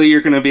basically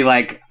you're going to be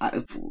like,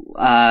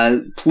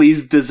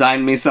 please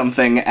design me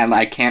something and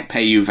I can't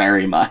pay you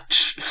very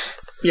much.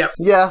 Yep.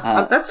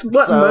 Yeah. That's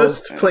what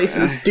most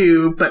places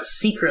do, but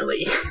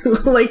secretly.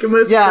 Like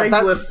most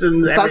Craigslist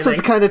and everything. That's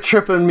what's kind of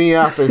tripping me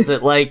up, is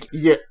that, like,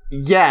 you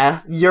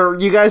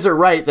guys are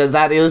right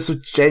that is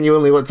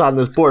genuinely what's on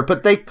this board,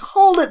 but they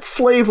called it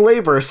slave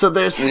labor, so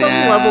there's some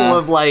level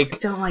of, like, I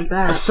don't like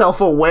that.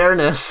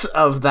 Self-awareness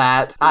of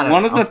that. I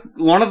don't know.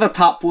 One of the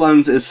top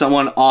ones is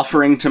someone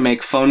offering to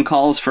make phone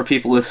calls for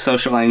people with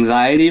social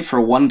anxiety for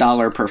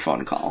 $1 per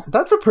phone call.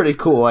 That's a pretty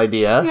cool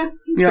idea. Yeah.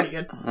 It's pretty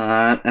good.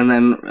 And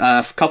then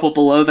a couple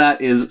below that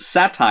is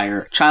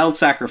satire, child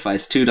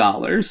sacrifice, $2.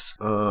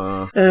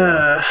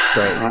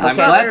 Great. I'm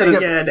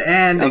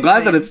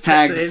glad that it's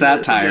tagged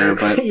satire,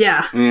 but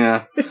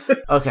yeah.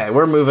 Okay,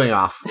 we're moving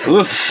off.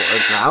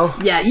 Oof. Now.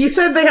 Yeah, you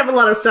said they have a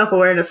lot of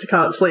self-awareness to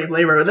call it slave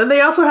labor, but then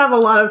they also have a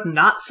lot of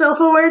not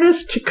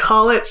self-awareness to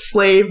call it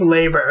slave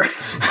labor.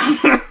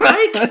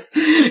 Right?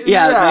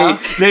 Yeah.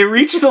 They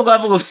reached the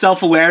level of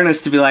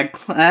self-awareness to be like,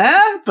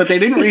 but they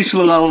didn't reach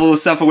the level of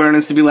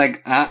self-awareness to be like,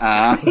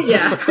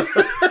 Yeah.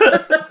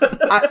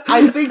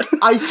 I think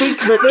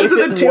that those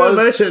are the two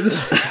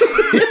emotions.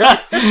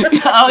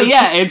 Oh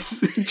yeah,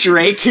 it's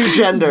Drake. Two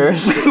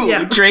genders.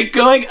 Yeah. Drake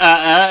going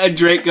and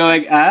Drake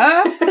going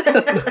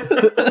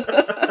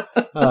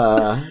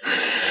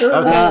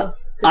Okay.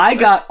 I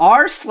got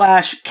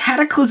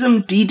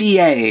r/Cataclysm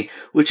DDA,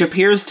 which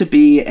appears to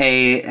be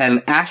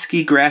an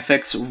ASCII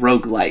graphics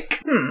roguelike.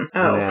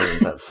 Man,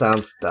 that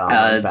sounds dumb.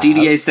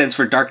 DDA stands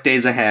for Dark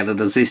Days Ahead. It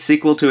is a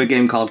sequel to a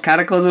game called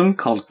Cataclysm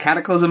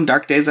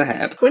Dark Days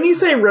Ahead. When you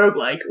say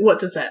roguelike,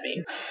 what does that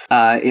mean?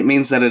 It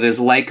means that it is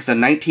like the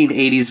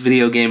 1980s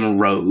video game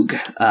Rogue.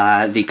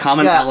 The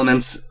common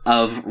elements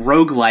of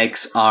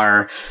roguelikes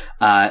are...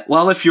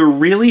 if you're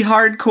really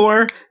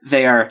hardcore,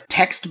 they are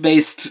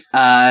text-based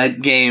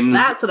games.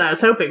 That's what I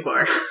was hoping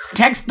for.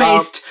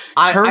 Text-based,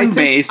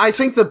 turn-based. I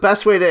think the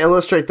best way to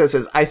illustrate this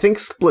is, I think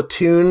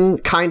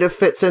Splatoon kind of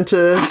fits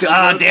into...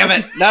 Oh, damn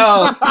it.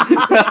 No.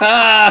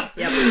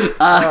 Yep.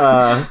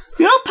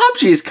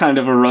 PUBG is kind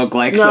of a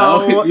roguelike,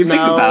 though. You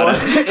think about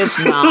it.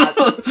 It's not.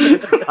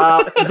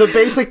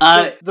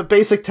 The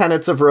basic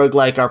tenets of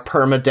roguelike are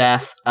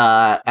permadeath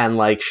and,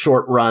 like,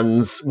 short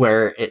runs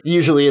where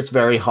usually it's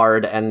very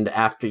hard, and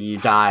after you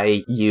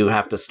die, you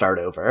have to start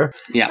over.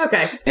 Yeah.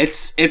 Okay.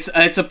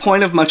 It's a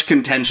point of much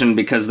contention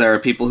because there are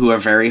people who are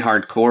very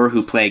hardcore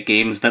who play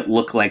games that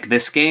look like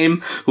this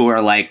game, who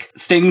are like,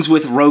 things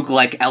with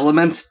roguelike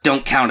elements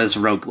don't count as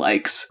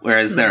roguelikes,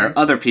 whereas there are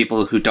other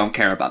people who don't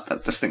care about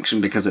that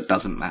distinction because it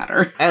doesn't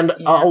matter. And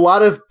a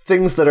lot of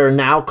things that are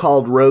now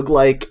called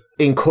roguelike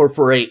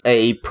incorporate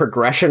a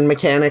progression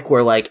mechanic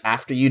where, like,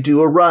 after you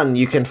do a run,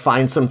 you can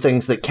find some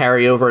things that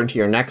carry over into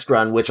your next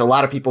run, which a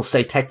lot of people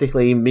say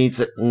technically means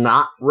it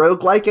not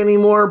roguelike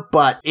anymore,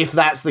 but if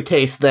that's the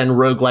case, then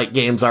roguelike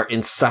games are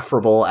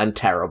insufferable and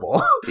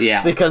terrible.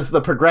 Yeah. Because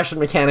the progression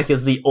mechanic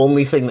is the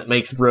only thing that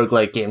makes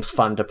roguelike games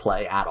fun to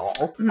play at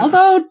all.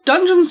 Although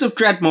Dungeons of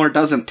Dreadmore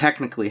doesn't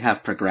technically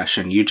have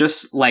progression. You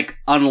just, like,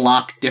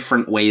 unlock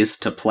different ways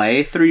to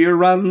play through your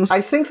runs.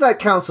 I think that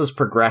counts as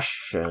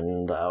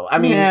progression, though. I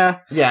mean, yeah.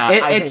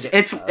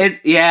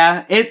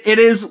 It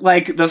is,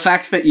 like, the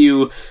fact that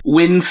you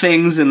win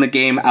things in the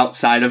game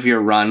outside of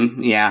your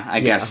run, I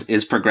guess,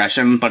 is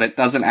progression, but it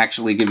doesn't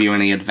actually give you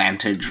any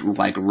advantage,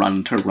 like,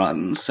 run to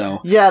run, so...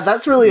 Yeah,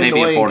 that's really maybe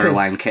annoying. Maybe a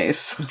borderline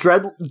case.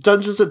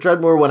 Dungeons of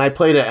Dreadmore, when I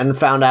played it and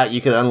found out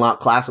you could unlock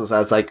classes, I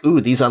was like,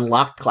 ooh, these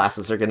unlocked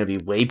classes are going to be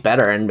way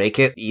better and make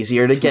it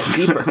easier to get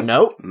deeper.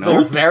 Nope.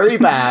 They're very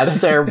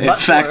bad. They're in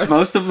fact,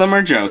 most of them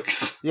are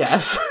jokes.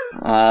 Yes.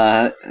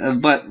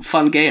 But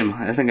fun game.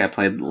 I think I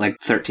played like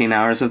 13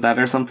 hours of that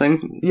or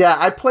something. Yeah,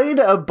 I played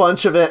a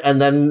bunch of it and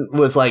then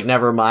was like,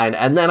 never mind.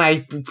 And then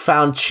I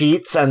found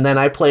cheats and then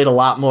I played a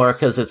lot more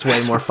because it's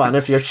way more fun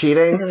if you're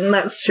cheating.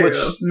 That's true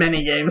of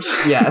many games.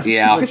 Yes.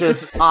 Yeah. Which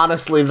is,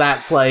 honestly,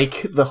 that's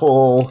like the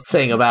whole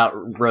thing about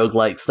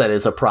roguelikes that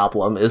is a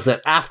problem, is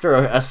that after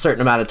a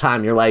certain amount of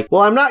time, you're like,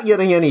 well, I'm not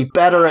getting any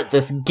better at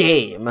this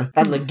game,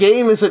 and the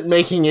game isn't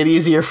making it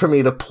easier for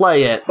me to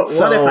play it. But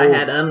what if I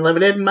had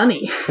unlimited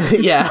money?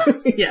 Yeah.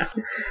 Yeah.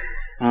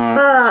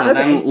 So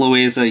then,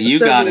 Louisa, you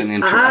got an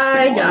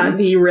interesting one. I got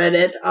the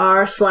Reddit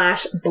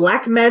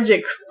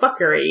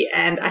r/blackmagicfuckery,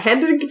 and I had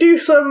to do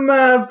some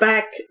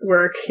back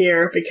work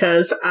here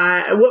because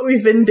what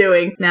we've been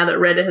doing now that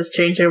Reddit has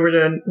changed over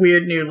to a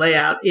weird new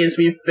layout is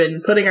we've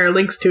been putting our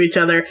links to each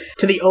other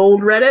to the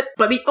old Reddit,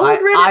 but the old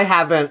Reddit... I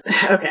haven't.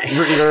 Okay.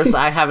 Readers,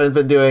 I haven't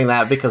been doing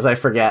that because I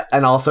forget,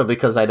 and also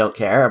because I don't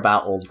care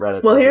about old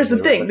Reddit. Well, here's the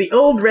thing. The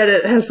old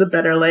Reddit has the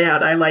better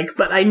layout I like,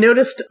 but I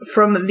noticed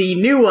from the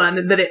new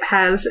one that it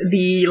has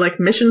the like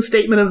mission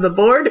statement of the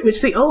board,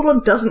 which the old one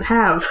doesn't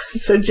have.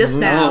 So just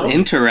now... Oh,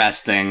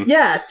 interesting.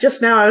 Yeah,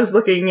 just now I was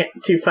looking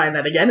to find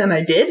that again, and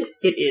I did.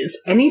 It is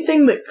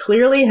anything that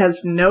clearly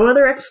has no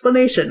other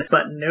explanation,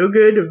 but no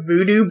good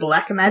voodoo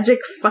black magic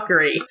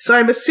fuckery. So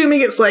I'm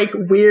assuming it's like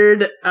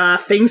weird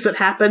things that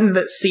happen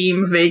that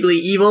seem vaguely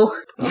evil.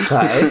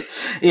 Okay.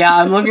 Yeah,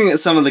 I'm looking at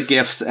some of the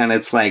GIFs, and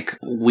it's like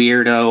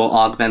weirdo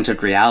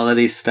augmented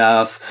reality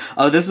stuff.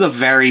 Oh, this is a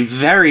very,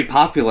 very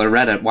popular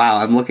Reddit. Wow,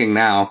 I'm looking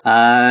now.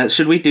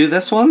 Should we do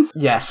this one?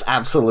 Yes,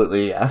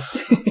 absolutely,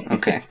 yes.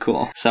 Okay,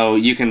 cool. So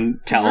you can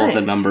tell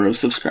the number of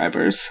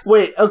subscribers.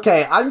 Wait,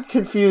 okay, I'm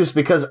confused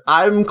because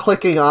I'm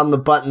clicking on the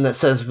button that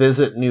says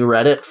visit new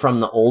Reddit from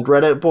the old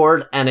Reddit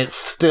board, and it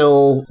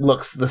still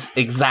looks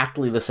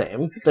exactly the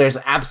same. There's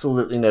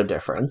absolutely no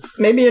difference.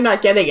 Maybe you're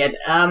not getting it.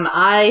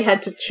 I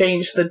had to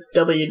change the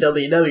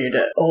www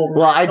to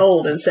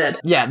old instead.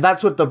 Yeah,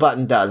 that's what the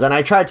button does, and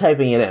I tried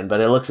typing it in,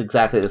 but it looks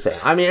exactly the same.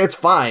 I mean, it's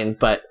fine,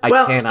 but I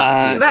cannot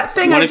see it. That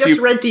thing I just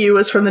read to you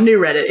was from the new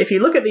Reddit. If you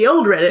look at the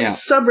old Reddit,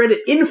 subreddit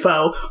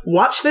info,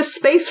 watch this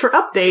space for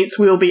updates.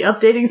 We will be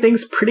updating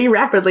things pretty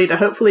rapidly to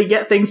hopefully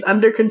get things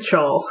under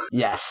control.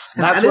 Yes,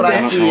 that's what I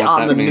see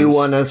on the new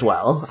one as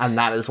well, and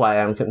that is why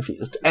I'm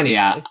confused. Anyway.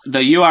 Yeah, the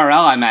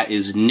URL I'm at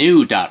is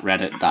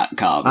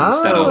new.reddit.com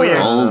instead of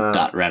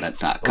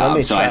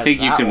old.reddit.com. So I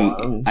think you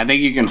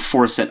can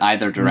force it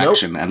either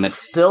direction, and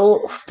that's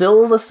still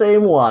the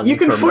same one. You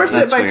can force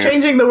it by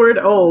changing the word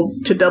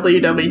old to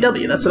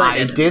www. That's what I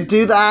did. I did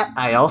do that.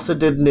 I also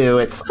did new.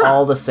 It's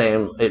all the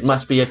same. It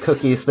must be a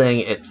cookies thing.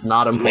 It's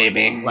not important.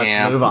 Maybe.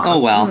 Let's move on. Oh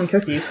well.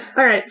 Cookies.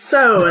 All right.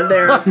 So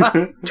there are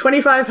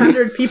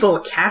 2,500 people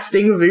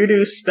casting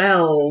voodoo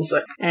spells,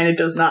 and it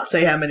does not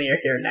say how many are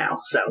here now.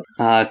 So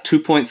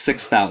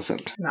 2.6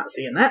 thousand. Not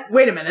seeing that.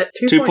 Wait a minute.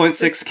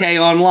 2.6K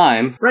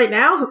online. Right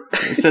now?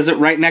 It says it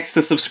right next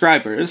to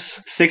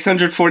subscribers.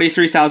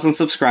 643,000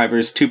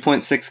 subscribers.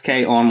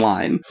 2.6K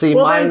online. See,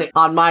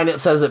 on mine it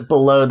says it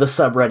below the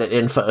subreddit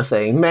info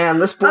thing. Man,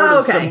 this board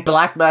is some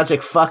black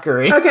magic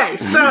fuckery. Okay,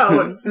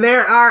 so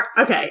there are...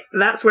 Okay,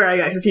 that's where I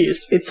got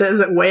confused. It says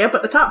that way up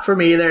at the top for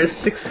me, there's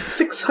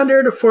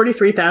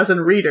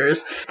 643,000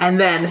 readers, and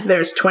then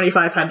there's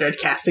 2,500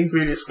 casting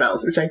voodoo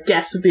spells, which I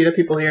guess would be the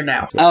people here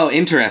now. Oh,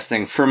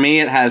 interesting. For me,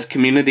 it has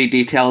community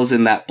details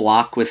in that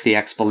block with the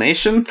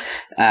explanation.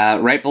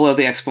 Right below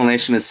the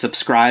explanation is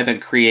subscribe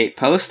and create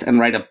post, and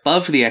right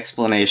above the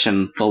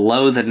explanation,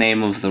 below the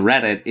name of the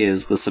Reddit,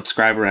 is the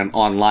subscriber and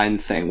online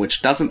thing,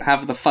 which doesn't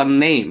have the fun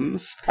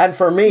names. And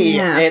for me,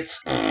 it's...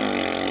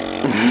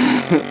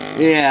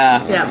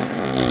 Yeah.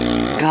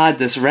 Yeah. God,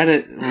 this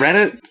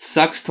Reddit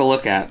sucks to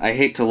look at. I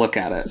hate to look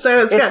at it.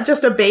 So it's got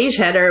just a beige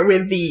header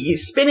with the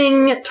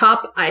spinning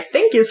top, I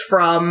think is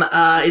from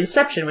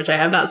Inception, which I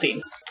have not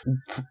seen.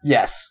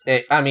 Yes.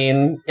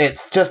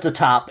 It's just a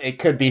top. It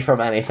could be from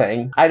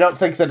anything. I don't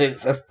think that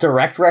it's a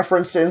direct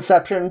reference to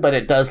Inception, but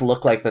it does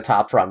look like the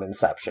top from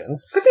Inception.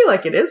 I feel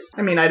like it is.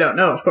 I mean, I don't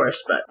know, of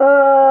course, but...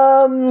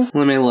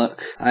 Let me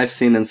look. I've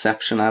seen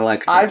Inception. I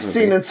like that I've movie.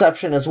 seen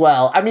Inception as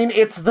well. I mean,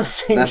 it's the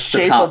same That's the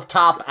shape top. of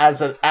top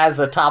as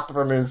a top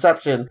from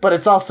Inception, but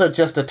it's also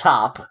just a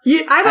top.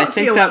 I don't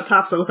see think a lot of that-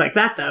 tops that look like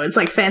that, though. It's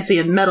like fancy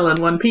and metal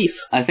in one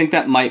piece. I think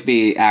that might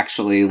be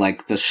actually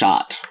like the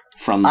shot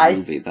from the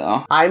movie,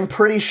 though. I'm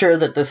pretty sure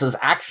that this is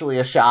actually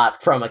a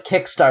shot from a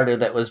Kickstarter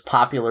that was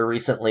popular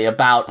recently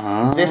about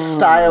this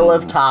style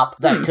of top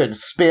that could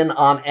spin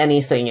on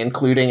anything,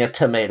 including a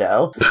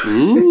tomato.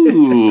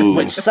 Ooh.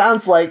 Which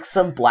sounds like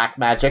some black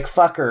magic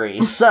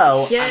fuckery.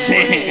 So,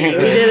 Yay, we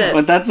did it.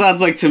 What that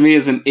sounds like to me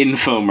is an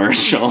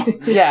infomercial.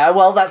 yeah,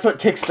 well, that's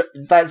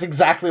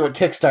exactly what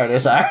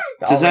Kickstarters are.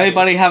 Does already.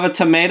 anybody have a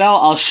tomato?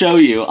 I'll show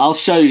you.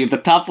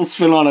 The top will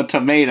spin on a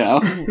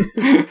tomato.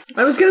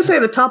 I was gonna say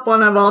the top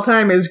one of all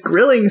time is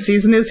grilling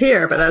season is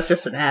here, but that's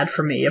just an ad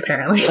for me,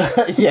 apparently.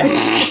 Yeah.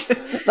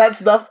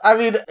 That's not. I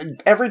mean,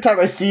 every time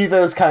I see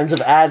those kinds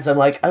of ads, I'm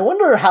like, I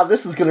wonder how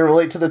this is going to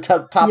relate to the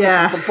top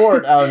Yeah. of the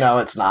board. Oh, no,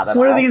 it's not at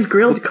What all. are these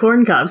grilled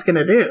corn cobs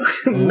gonna do?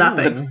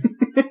 Nothing.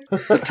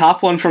 The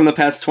top one from the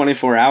past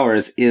 24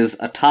 hours is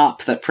a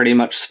top that pretty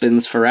much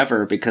spins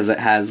forever because it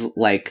has,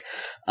 like,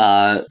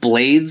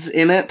 blades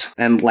in it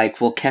and, like,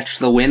 will catch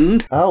the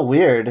wind. Oh,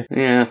 weird.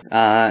 Yeah.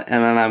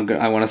 And then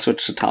I want to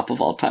switch to top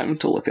of all time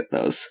to look at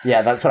those.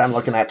 Yeah, that's what I'm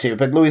looking at, too.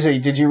 But, Louisa,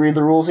 did you read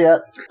the rules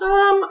yet?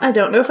 I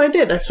don't know if I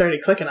did. I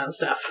started clicking on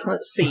stuff.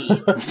 Let's see.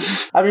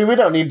 I mean, we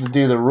don't need to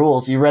do the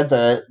rules. You read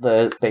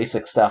the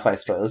basic stuff, I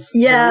suppose.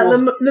 Yeah, The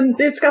rules-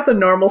 it's got the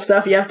normal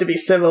stuff. You have to be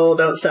civil,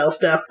 don't sell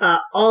stuff.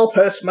 All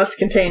posts must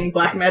contain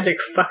black magic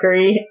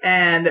fuckery,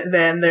 and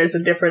then there's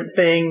a different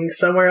thing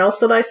somewhere else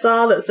that I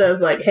saw that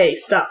says, like, hey,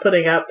 stop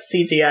putting up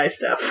CGI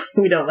stuff.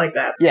 We don't like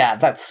that. Yeah,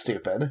 that's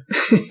stupid.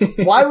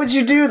 Why would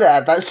you do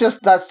that? That's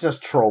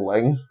just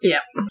trolling. Yeah.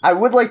 I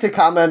would like to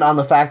comment on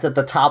the fact that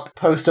the top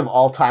post of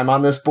all time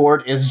on this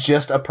board is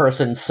just a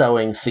person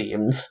sewing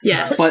seams.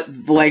 Yes. But,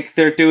 like,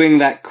 they're doing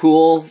that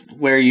cool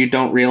where you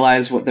don't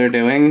realize what they're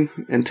doing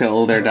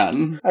until they're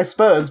done. I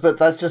suppose, but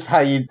that's just how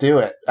you do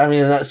it. I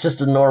mean, that's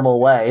just a normal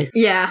way.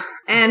 Yeah,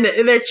 and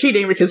they're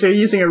cheating because they're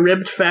using a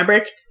ribbed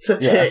fabric to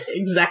Yes.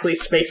 exactly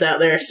space out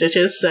their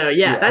stitches. So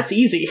yeah, that's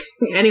easy.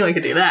 Anyone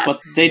could do that. But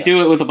they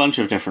do it with a bunch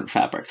of different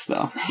fabrics,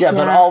 though. Yeah,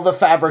 but Yeah. all the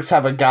fabrics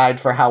have a guide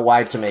for how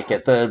wide to make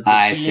it. The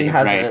I jean see,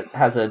 has right.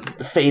 has a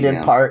fade-in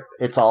Yeah. part.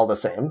 It's all the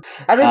same.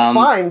 And it's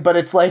fine, but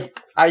it's like,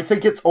 I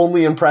think it's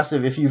only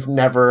impressive if you've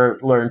never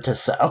learned to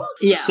sew.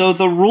 Yeah. So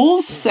the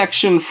rules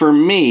section for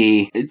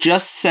me, it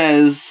just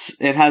says,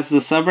 it has the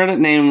subreddit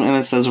name and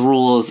it says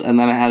rules, and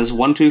then it has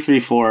 1, 2, 3,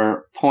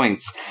 4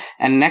 points.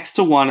 And next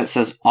to 1, it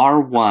says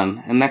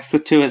R1. And next to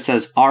 2, it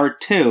says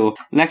R2.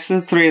 Next to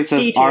 3, it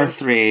says D2.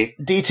 R3.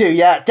 D2,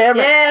 yeah, damn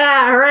it.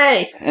 Yeah,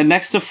 hooray! And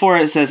next to 4,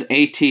 it says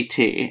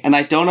ATT. And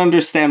I don't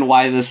understand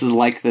why this is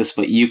like this,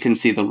 but you can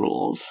see the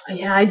rules.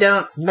 Yeah, I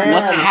don't. Man,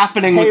 What's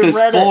happening hey, with this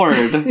Reddit.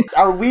 board?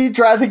 Are we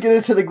driving it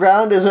into the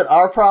ground? Is it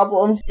our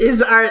problem? Is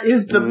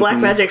the black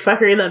magic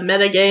fuckery the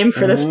meta game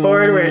for this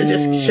board where it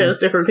just shows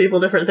different people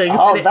different things?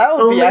 Oh, and it that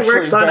would only be actually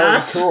works on very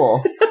us.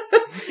 cool.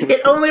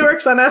 It only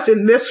works on us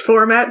in this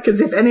format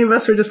because if any of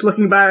us were just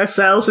looking by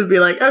ourselves, we'd be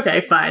like,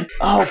 okay, fine.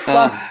 Oh,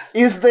 fuck.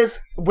 Is this...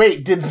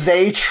 Wait, did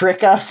they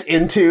trick us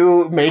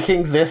into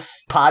making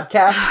this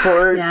podcast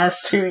for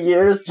Yes. 2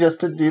 years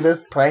just to do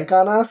this prank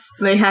on us?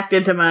 They hacked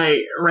into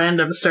my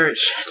random search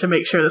to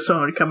make sure this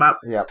one would come up.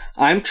 Yep.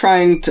 I'm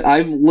trying to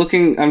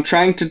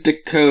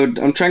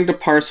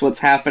parse what's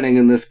happening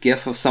in this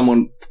gif of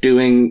someone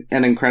doing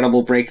an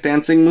incredible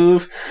breakdancing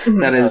move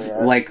that is Oh,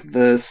 yes. like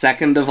the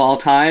second of all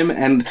time,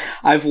 and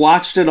I've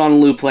watched it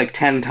on loop like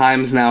 10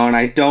 times now, and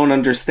I don't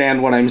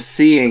understand what I'm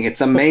seeing. It's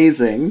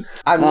amazing.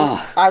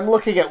 I'm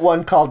looking at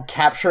one called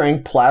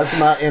Capturing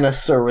Plasma in a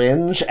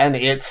Syringe, and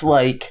it's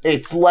like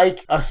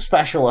a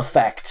special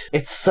effect.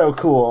 It's so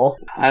cool.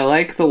 I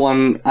like the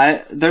one,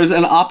 there's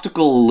an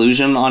optical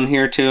illusion on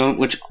here too,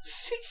 which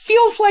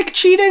feels like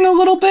cheating a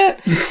little bit.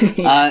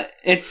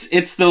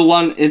 It's the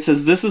one, it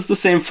says, this is the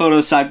same photo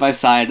side by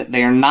side.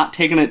 They are not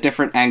taken at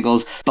different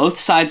angles. Both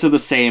sides are the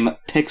same,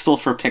 pixel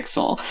for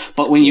pixel.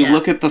 But when you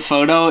look at the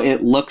photo,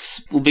 it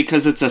looks,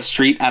 because it's a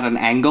street at an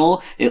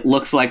angle, it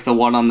looks like the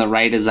one on the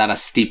right is at a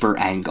steeper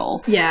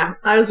angle. Yeah,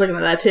 I was looking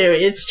at that too.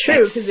 It's true,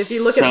 because if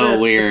you look so at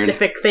the weird.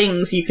 specific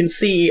things, you can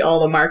see all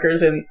the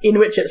markers in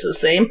which it's the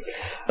same.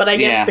 But I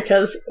guess Yeah.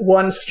 because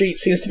one street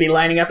seems to be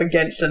lining up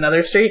against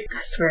another street,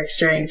 that's very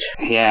strange.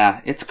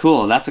 Yeah, it's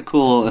cool. That's a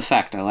cool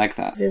effect. I like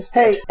that. It is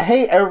Hey,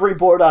 every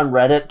board on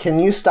Reddit, can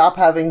you stop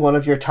having one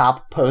of your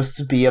top posts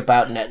be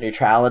about net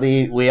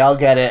neutrality? We all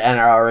get it and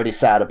are already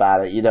sad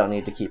about it. You don't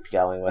need to keep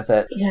going with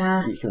it.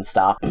 Yeah. You can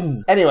stop.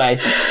 Anyway,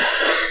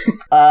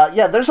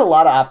 Yeah, there's a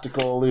lot of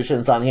optical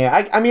illusions on here.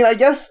 I mean, I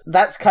guess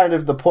that's kind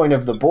of the point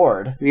of the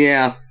board.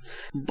 Yeah.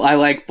 I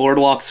like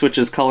Boardwalk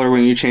switches color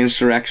when you change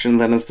direction,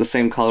 then it's the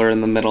same color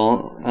in the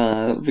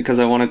middle, because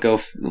I want to go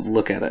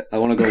look at it. I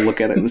want to go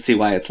look at it and see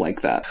why it's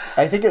like that.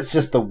 I think it's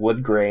just the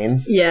wood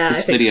grain. Yeah,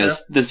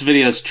 This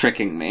video's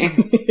tricking me.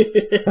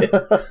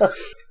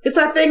 It's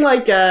that thing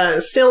like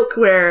silk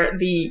where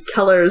the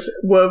colors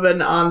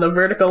woven on the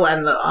vertical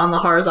and on the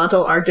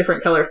horizontal are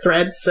different color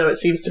threads, so it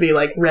seems to be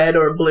like red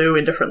or blue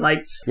in different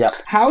lights. Yep.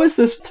 How is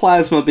this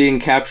plasma being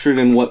captured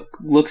in what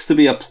looks to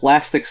be a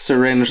plastic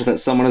syringe that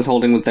someone is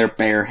holding with their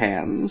bare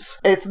hands?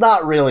 It's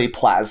not really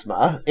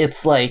plasma.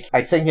 It's like,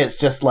 I think it's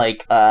just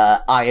like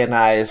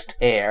ionized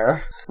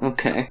air.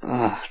 Okay.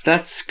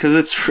 That's because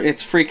it's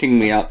freaking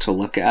me out to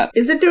look at.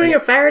 Is it doing a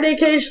Faraday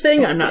cage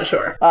thing? I'm not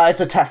sure. It's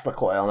a Tesla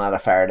coil, not a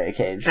Faraday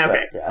cage. Okay.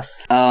 But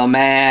yes. Oh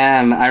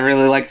man, I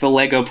really like the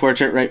Lego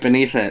portrait right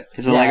beneath it.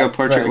 It's a Lego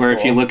portrait where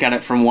if you look at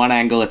it from one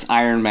angle, it's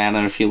Iron Man,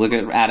 and if you look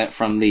at it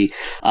from the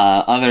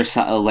other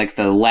side, like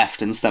the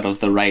left instead of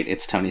the right,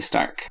 it's Tony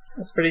Stark.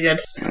 That's pretty good.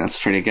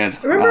 That's pretty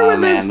good. Remember when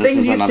those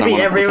things used to be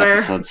everywhere?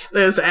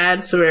 Those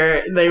ads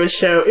where they would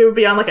show, it would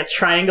be on like a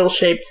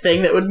triangle-shaped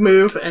thing that would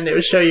move, and it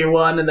would show you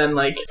one and then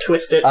like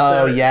twist it.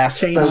 Oh, so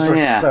yes. Those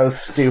were so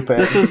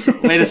stupid.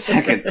 Wait a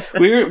second.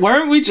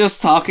 Weren't we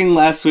just talking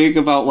last week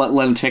about what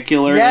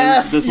lenticular is?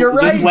 Yes, you're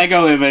right. This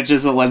Lego image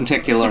is a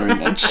lenticular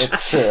image.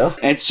 It's true.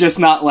 It's just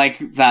not like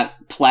that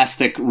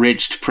plastic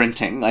ridged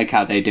printing, like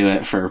how they do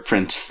it for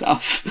print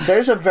stuff.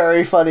 There's a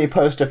very funny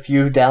post a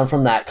few down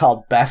from that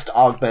called Best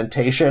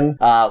Augmentation,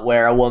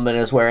 where a woman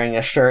is wearing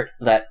a shirt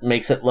that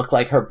makes it look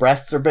like her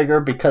breasts are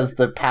bigger because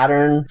the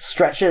pattern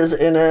stretches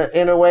in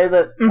a way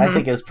that I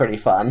think is pretty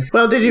fun.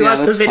 Well, did you watch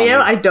the video?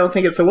 Funny. I don't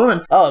think it's a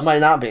woman. Oh, it might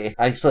not be.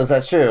 I suppose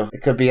that's true.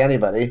 It could be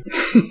anybody.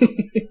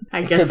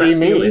 I guess it could be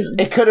me.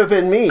 It could have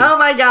been me. Oh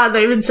my god,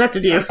 they've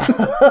incepted you.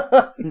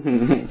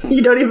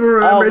 You don't even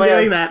remember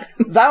doing that.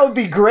 That would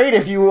be great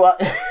if you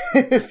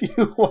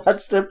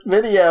watched a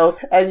video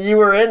and you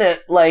were in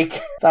it.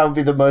 Like, that would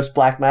be the most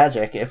black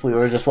magic if we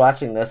were just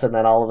watching this and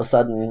then all of a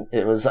sudden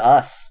it was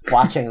us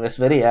watching this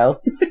video.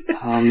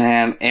 Oh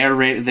man,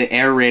 the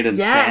air-rated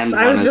sand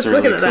I was one just is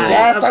looking really at that. cool.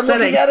 Yes, I'm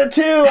looking at it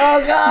too.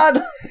 Oh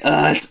god.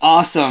 It's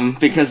awesome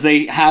because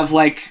they have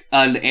like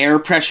an air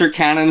pressure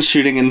cannon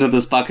shooting into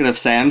this bucket of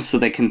sand so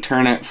they can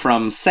turn it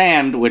from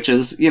sand, which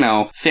is,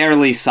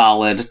 fairly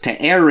solid,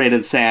 to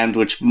air-rated sand,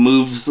 which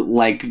moves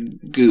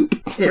like goop.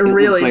 It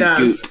really like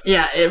does. Goop.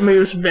 Yeah, it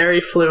moves very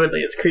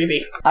fluidly. It's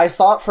creepy. I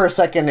thought for a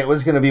second it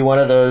was going to be one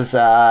of those,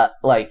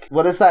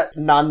 what is that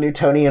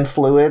non-Newtonian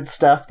fluid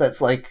stuff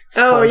that's like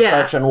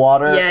cornstarch and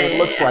water? It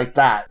looks like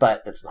that,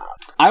 but it's not.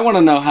 I want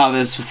to know how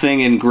this thing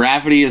in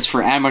Gravity is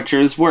for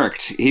Amateurs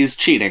worked. He's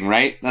cheating,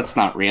 right? That's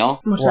not real.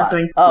 What's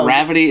happening? Oh,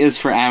 Gravity is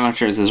for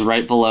Amateurs is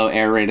right below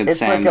air-rated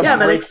sand. Like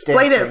but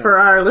explain it for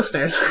our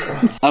listeners.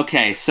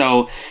 Okay,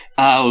 so...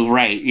 Oh,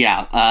 right,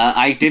 yeah.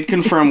 I did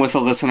confirm with a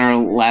listener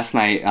last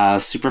night,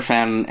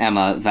 superfan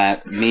Emma,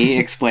 that me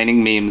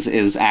explaining memes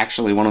is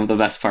actually one of the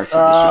best parts of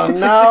the show. Oh,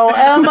 no,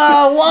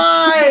 Emma,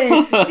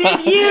 why?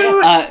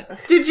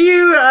 Did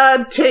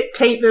you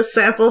take this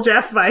sample,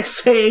 Jeff, by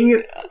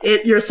saying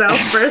it yourself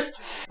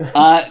first?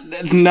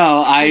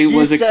 No, I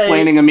was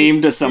explaining a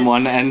meme to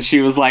someone, and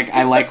she was like,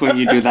 I like when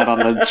you do that on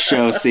the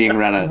show, Seeing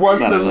Reddit. Was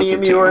the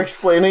meme you were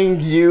explaining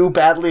you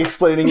badly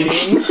explaining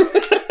memes?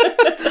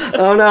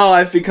 Oh no,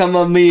 I've become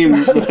a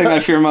meme, the thing I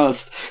fear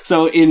most.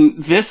 So in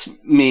this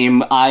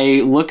meme,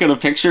 I look at a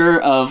picture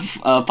of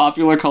a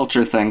popular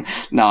culture thing.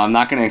 No, I'm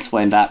not going to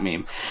explain that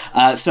meme.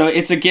 So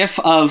it's a gif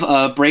of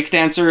a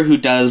breakdancer who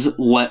does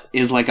what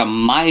is like a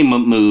mime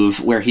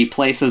move where he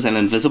places an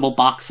invisible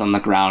box on the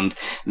ground,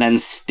 then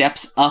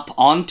steps up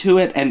onto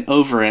it and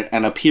over it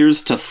and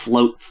appears to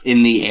float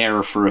in the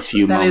air for a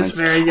few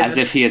moments as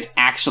if he has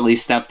actually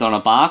stepped on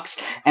a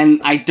box. And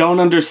I don't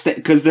understand,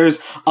 because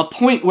there's a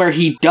point where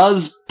he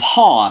does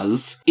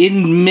pause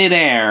in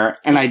midair,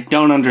 and I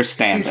don't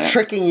understand it. He's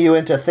tricking you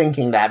into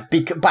thinking that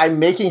by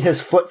making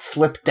his foot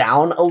slip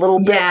down a little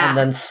bit and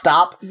then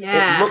stop.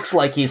 It looks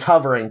like he's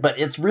hovering, but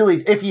it's really,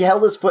 if he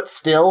held his foot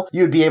still,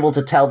 you'd be able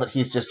to tell that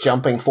he's just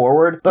jumping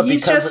forward. But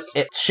because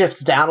it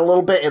shifts down a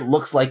little bit, it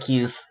looks like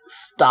he's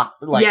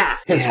stopped. Like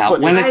his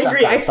foot. I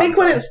agree. I think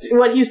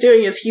what he's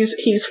doing is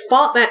he's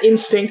fought that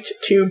instinct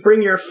to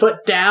bring your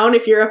foot down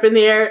if you're up in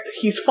the air.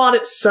 He's fought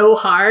it so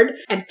hard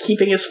and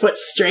keeping his foot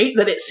straight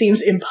that it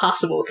seems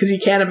impossible because you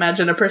can't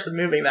imagine a person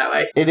moving that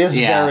way. It is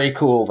very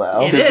cool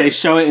though. Because they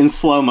show it in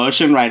slow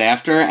motion right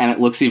after, and it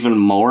looks even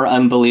more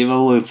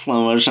unbelievable in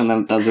slow motion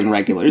than it does in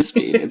regular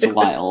speed. It's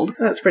wild.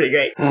 That's pretty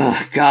great.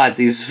 Oh god,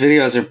 these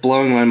videos are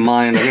blowing my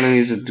mind. I'm gonna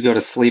need to go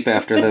to sleep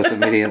after this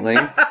immediately.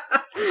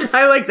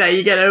 I like that.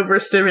 You get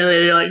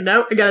overstimulated. You're like,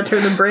 nope, I gotta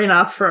turn the brain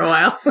off for a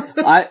while.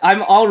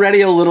 I'm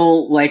already a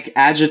little,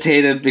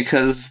 agitated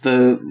because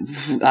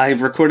I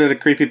recorded a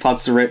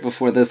creepypasta right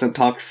before this and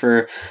talked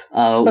for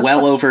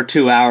well over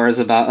 2 hours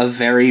about a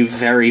very,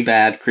 very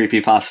bad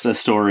creepypasta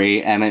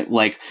story, and it,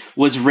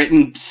 was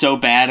written so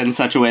bad in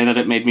such a way that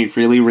it made me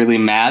really, really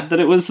mad that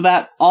it was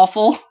that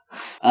awful.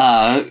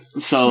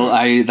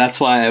 That's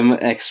why I'm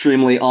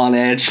extremely on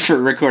edge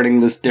for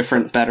recording this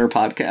different, better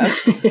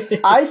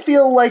podcast. I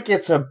feel like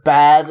it's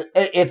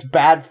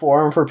bad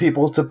form for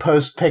people to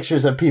post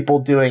pictures of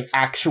people doing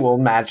actual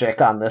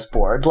magic on this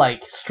board,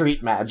 like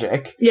street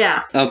magic.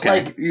 Yeah.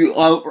 Okay.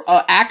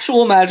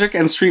 Actual magic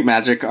and street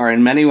magic are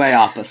in many ways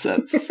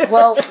opposites.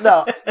 Well,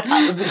 no.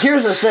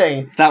 Here's the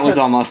thing. That was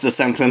almost a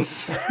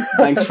sentence.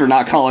 Thanks for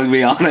not calling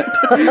me on it.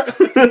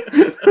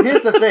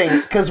 Here's the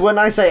thing, because when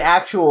I say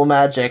actual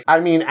magic, I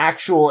mean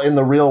actual in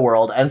the real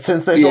world, and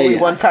since there's only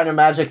one kind of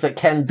magic that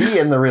can be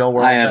in the real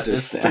world, that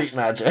is street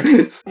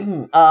magic.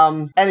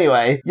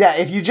 Anyway, yeah,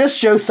 if you just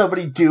show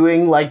somebody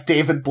doing, like,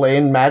 David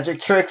Blaine magic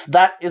tricks,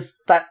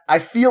 I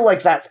feel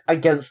like that's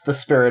against the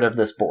spirit of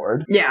this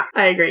board. Yeah,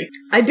 I agree.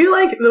 I do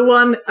like the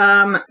one,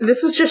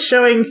 this is just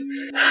showing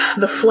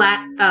the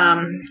flat,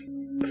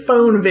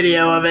 phone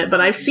video of it, but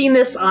I've seen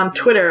this on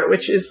Twitter,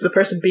 which is the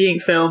person being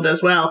filmed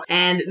as well,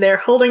 and they're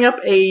holding up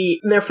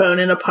their phone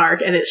in a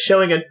park, and it's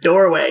showing a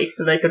doorway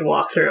that they could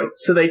walk through.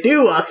 So they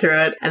do walk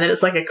through it, and then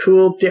it's like a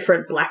cool,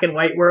 different black and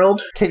white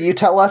world. Can you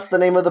tell us the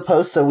name of the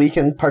post so we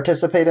can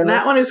participate in this?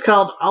 That one is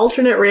called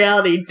Alternate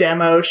Reality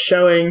Demo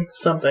Showing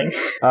Something.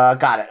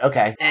 Got it,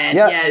 okay. And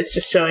yeah, it's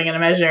just showing an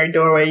imaginary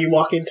doorway. You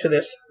walk into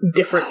this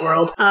different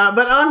world.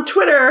 But on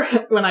Twitter,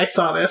 when I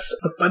saw this,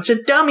 a bunch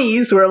of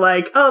dummies were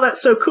like, oh,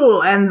 that's so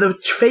cool. And the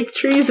fake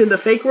trees in the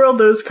fake world,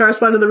 those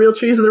correspond to the real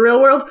trees in the real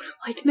world?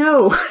 Like,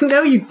 no,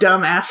 you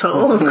dumb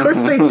asshole. Of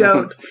course they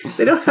don't.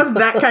 They don't have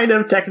that kind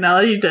of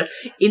technology to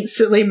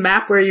instantly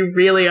map where you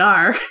really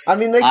are. I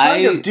mean, they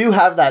kind of do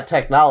have that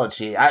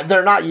technology.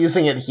 They're not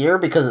using it here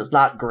because it's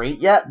not great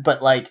yet,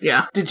 but, like,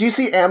 yeah. Did you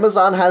see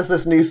Amazon has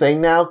this new thing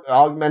now,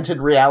 augmented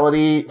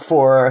reality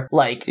for,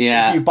 like,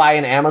 if you buy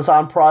an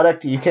Amazon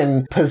product, you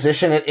can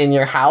position it in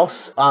your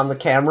house on the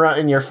camera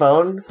in your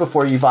phone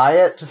before you buy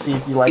it to see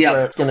if you like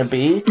where it's going to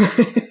be.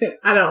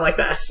 I don't like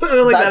that. I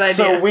don't like that idea. That's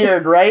so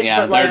weird, right?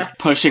 Yeah, but, they're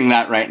pushing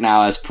that right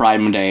now as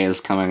Prime Day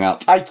is coming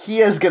up.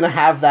 IKEA's gonna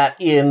have that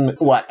in,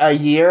 a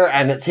year,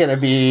 and it's gonna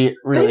be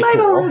really cool. They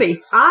might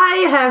already.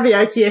 I have the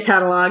IKEA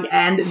catalog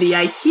and the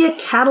IKEA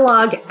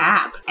catalog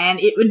app, and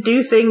it would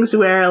do things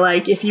where,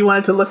 like, if you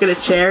wanted to look at a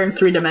chair in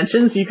 3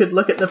 dimensions, you could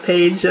look at the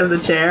page of the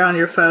chair on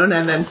your phone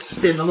and then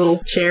spin the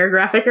little chair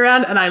graphic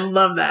around, and I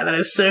love that. That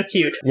is so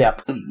cute.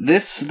 Yep.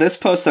 This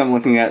post I'm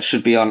looking at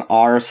should be on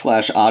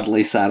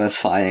r/oddly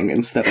satisfying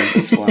instead of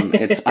this one.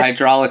 It's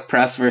hydraulic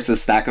press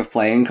versus stack of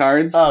playing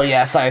cards. Oh,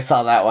 yes, I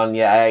saw that one.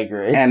 Yeah, I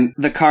agree. And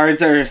the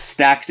cards are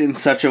stacked in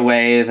such a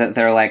way that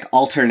they're, like,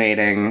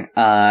 alternating,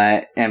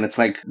 and it's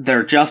like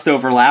they're just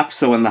overlapped,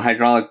 so when the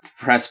hydraulic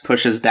press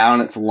pushes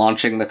down, it's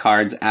launching the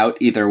cards out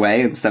either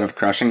way instead of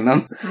crushing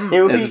them.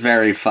 It's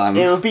very fun.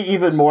 It would be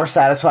even more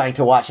satisfying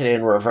to watch it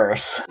in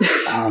reverse.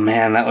 Oh,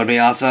 man, that would be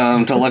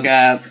awesome to look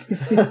at.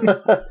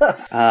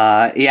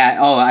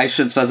 I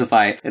should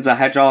specify. It's a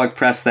hydraulic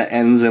press that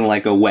ends in,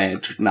 like, a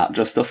wedge, not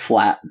just a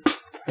flat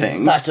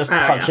thing. Not just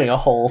punching a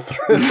hole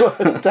through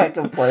a deck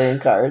of playing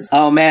cards.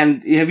 Oh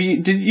man,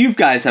 you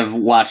guys have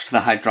watched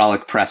the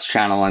hydraulic press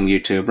channel on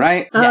YouTube,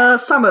 right?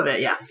 Yes. Some of it,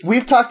 yeah.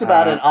 We've talked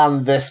about it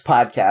on this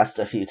podcast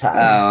a few times.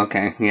 Oh,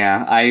 okay,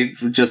 yeah. I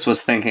just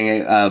was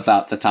thinking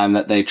about the time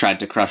that they tried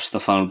to crush the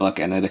phone book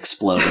and it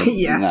exploded.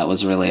 Yeah. And that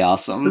was really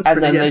awesome.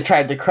 And then they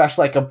tried to crush,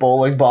 like, a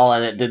bowling ball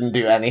and it didn't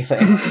do anything.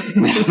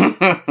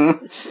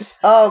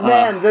 Oh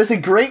man, there's a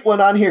great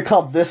one on here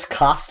called This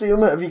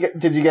Costume.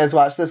 Did you guys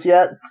watch this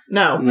yet?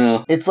 No.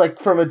 It's like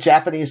from a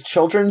Japanese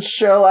children's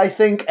show, I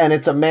think, and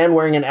it's a man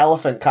wearing an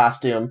elephant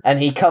costume, and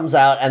he comes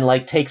out and,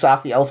 like, takes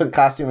off the elephant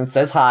costume and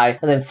says hi,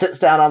 and then sits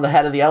down on the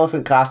head of the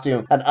elephant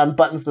costume and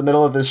unbuttons the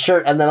middle of his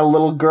shirt, and then a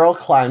little girl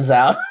climbs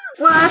out.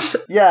 What?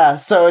 Yeah,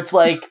 so it's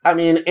like, I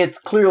mean, it's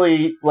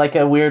clearly like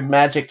a weird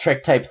magic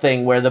trick type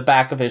thing where the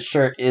back of his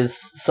shirt is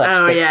such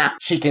that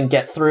she can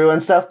get through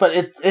and stuff, but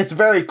it's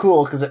very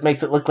cool because it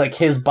makes it look like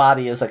his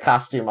body is a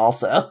costume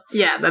also.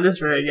 Yeah, that is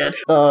very good.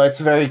 Oh, it's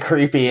very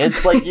creepy.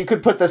 It's like you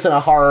could put this in a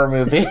horror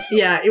movie.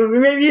 Yeah,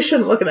 maybe you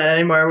shouldn't look at that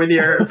anymore with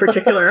your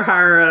particular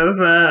horror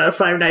of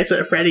Five Nights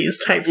at Freddy's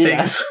type things.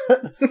 Yes,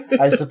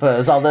 I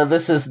suppose. Although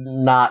this is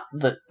not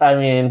I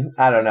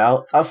don't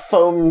know. A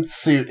foam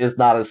suit is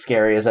not as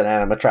scary as an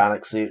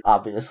animatronic suit,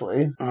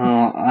 obviously.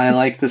 Oh, I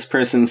like this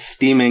person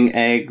steaming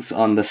eggs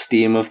on the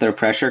steam of their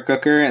pressure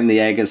cooker, and the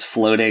egg is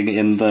floating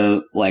in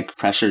the, like,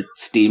 pressure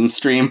steam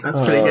stream. That's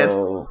pretty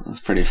good.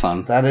 That's pretty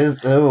fun. That is,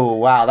 oh,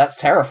 wow, that's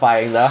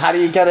terrifying, though. How do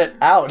you get it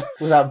out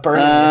without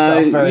burning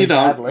yourself very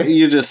badly?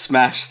 You just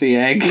smash the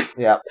egg.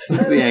 Yep.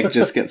 The egg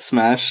just gets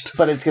smashed.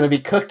 But it's going to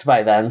be cooked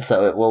by then,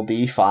 so it will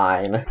be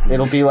fine.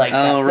 It'll be like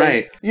that thing.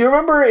 Right. You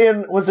remember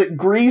was it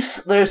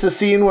Grease? There's a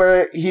scene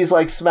where he's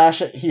like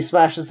he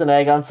smashes an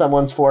egg on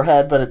someone's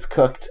forehead, but it's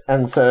cooked,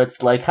 and so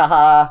it's like,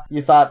 haha,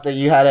 you thought that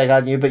you had egg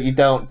on you, but you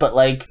don't. But,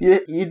 like,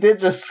 you did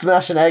just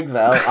smash an egg,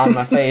 though, on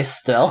my face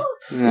still.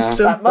 Yeah.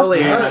 Still that must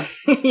hurt.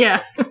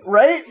 Yeah.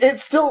 Right?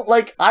 It's still,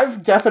 like,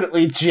 I've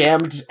definitely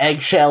jammed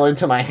eggshell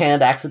into my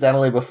hand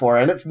accidentally before,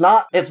 and it's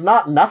not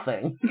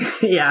nothing.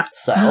 Yeah.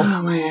 So.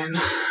 Oh, man.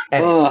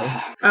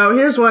 Oh,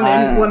 here's one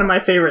in one of my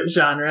favorite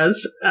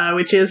genres,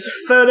 which is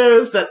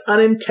photos that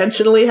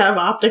unintentionally have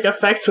optic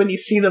effects when you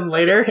see them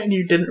later and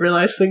you didn't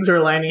realize things were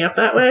lining up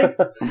that way.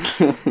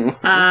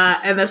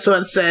 And this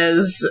one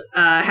says,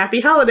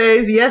 Happy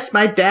holidays. Yes,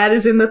 my dad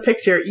is in the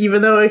picture,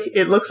 even though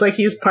it looks like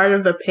he's part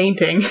of the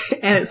painting.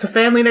 And it's a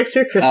family next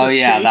to a Christmas tree. Oh,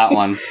 yeah, that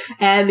one.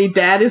 And the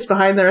dad is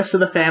behind the rest of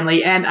the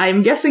family. And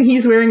I'm guessing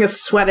he's wearing a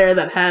sweater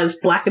that has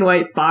black and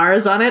white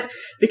bars on it,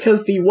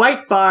 because the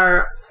white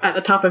bar at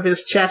the top of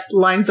his chest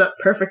lines up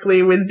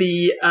perfectly with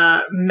the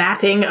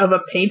matting of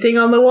a painting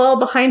on the wall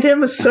behind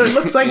him. So it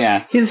looks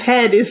like his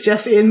head is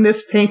just in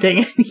this painting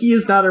and he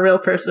is not a real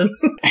person.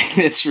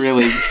 It's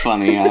really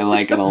funny. I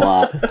like it a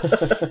lot.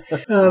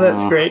 Oh,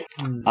 that's great.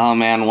 Oh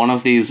man, one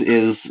of these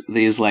is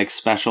these like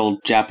special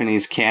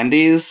Japanese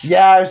candies.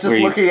 Yeah, I was just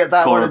looking at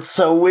that one. It's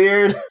so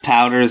weird.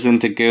 Powders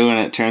into goo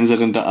and it turns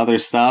it into other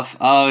stuff.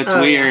 Oh, it's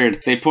weird.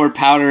 Yeah. They pour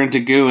powder into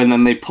goo and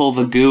then they pull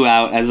the goo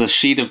out as a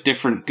sheet of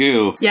different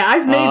goo. Yeah,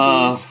 I've made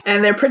these,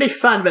 and they're pretty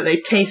fun, but they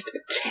taste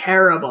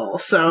terrible,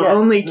 so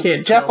only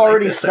kids. Jeff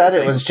already said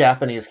it was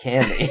Japanese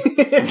candy.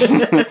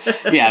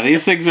 Yeah,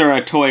 these things are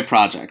a toy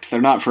project. They're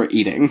not for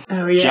eating.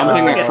 Oh, yeah.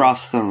 Jumping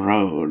across the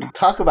road.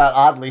 Talk about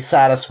oddly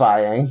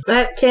satisfying.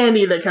 That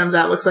candy that comes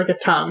out looks like a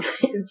tongue.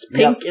 It's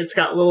pink, it's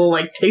got little,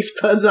 like, taste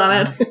buds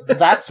on it.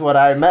 That's what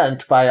I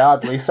meant by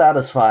oddly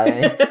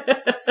satisfying.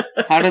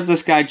 How did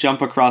this guy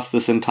jump across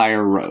this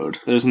entire road?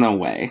 There's no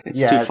way.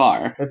 It's too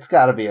far. It's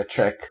gotta be a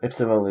trick. It's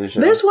an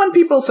illusion. There's one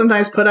people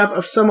sometimes put up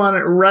of someone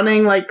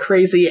running like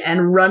crazy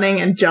and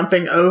running and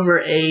jumping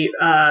over a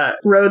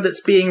road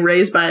that's being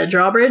raised by a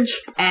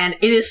drawbridge. And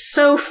it is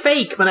so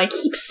fake, but I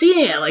keep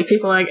seeing it. Like,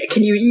 people are like,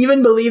 can you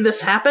even believe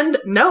this happened?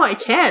 No, I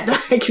can't.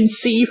 I can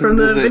see from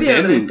the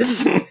video that it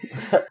didn't.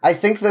 I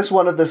think this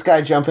one of this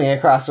guy jumping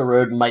across a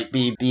road might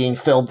be being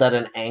filmed at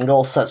an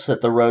angle such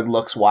that the road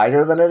looks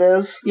wider than it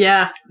is.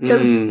 Yeah,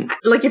 because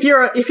like if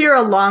you're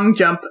a long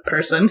jump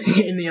person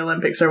in the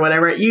Olympics or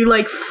whatever, you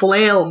like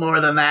flail more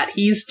than that.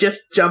 He's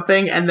just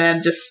jumping and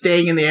then just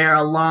staying in the air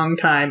a long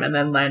time and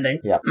then landing.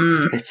 Yep.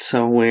 It's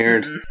so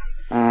weird.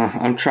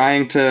 I'm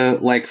trying to,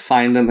 like,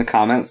 find in the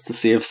comments to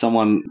see if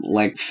someone,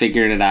 like,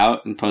 figured it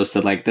out and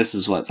posted, like, this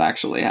is what's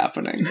actually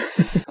happening.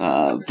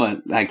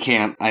 But I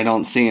can't. I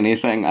don't see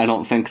anything. I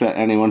don't think that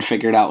anyone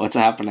figured out what's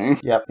happening.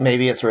 Yep,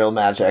 maybe it's real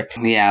magic.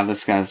 Yeah,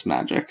 this guy's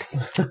magic.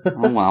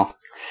 Oh, well.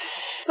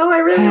 Oh, I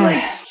really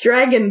like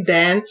Dragon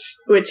Dance,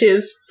 which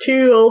is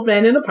two old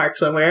men in a park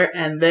somewhere,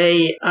 and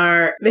they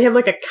have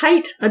like a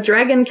kite, a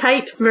dragon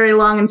kite, very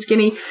long and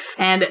skinny,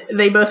 and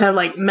they both have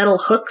like metal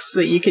hooks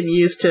that you can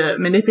use to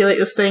manipulate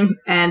this thing,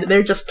 and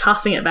they're just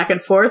tossing it back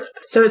and forth.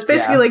 So it's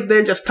basically like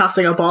they're just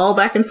tossing a ball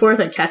back and forth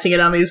and catching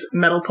it on these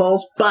metal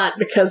poles, but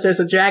because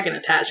there's a dragon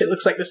attached, it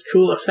looks like this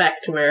cool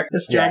effect where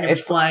this dragon is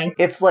flying.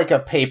 It's like a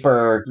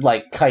paper,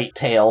 like, kite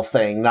tail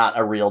thing, not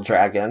a real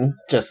dragon,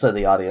 just so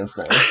the audience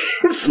knows.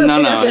 So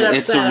no,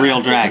 it's a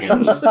real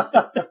dragon.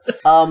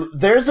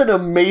 There's an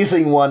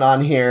amazing one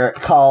on here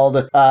called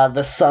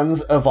The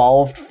Sun's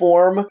Evolved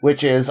Form,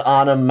 which is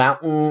on a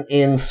mountain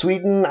in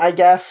Sweden, I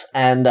guess,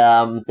 and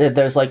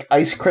there's like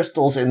ice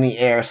crystals in the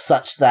air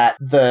such that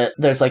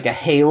there's like a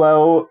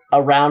halo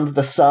around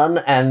the sun,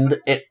 and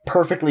it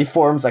perfectly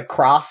forms a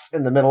cross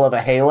in the middle of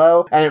a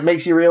halo, and it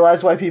makes you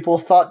realize why people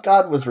thought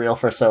God was real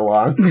for so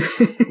long.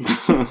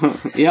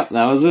 Yep,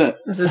 that was it.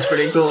 This is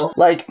pretty cool.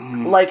 Like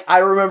I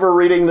remember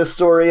reading the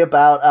story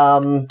about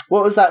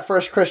what was that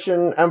first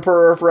Christian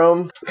emperor of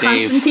Rome?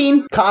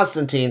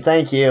 Constantine,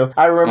 thank you.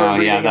 I remember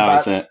reading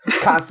about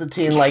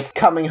Constantine, like,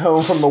 coming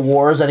home from the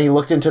wars, and he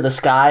looked into the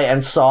sky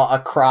and saw a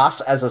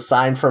cross as a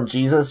sign from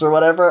Jesus or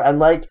whatever, and,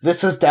 like,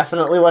 this is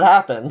definitely what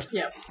happened.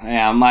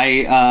 Yeah,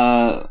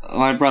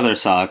 my brother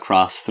saw a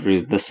cross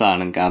through the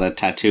sun and got a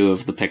tattoo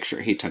of the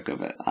picture he took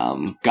of it.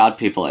 God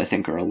people, I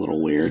think, are a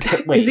little weird.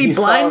 Wait, is he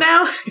blind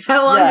now?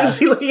 How long was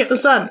he looking at the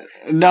sun?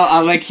 No,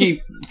 like,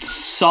 he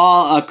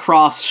saw a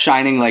cross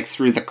shining, like,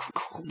 through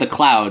the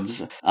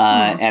clouds,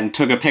 and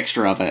took a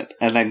picture of it,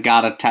 and then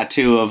got a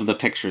tattoo of the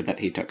picture that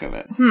he took of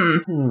it.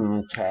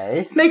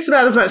 Okay. Makes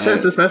about as much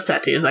sense as most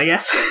tattoos, I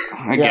guess.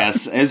 I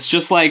guess. It's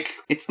just, like,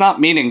 it's not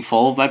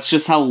meaningful. That's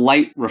just how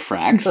light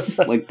refracts.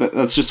 Like,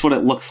 that's just what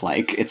it looks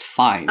like. It's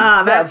fine.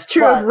 That's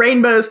true of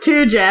rainbows,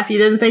 too, Jeff. You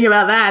didn't think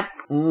about that.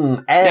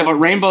 Yeah, but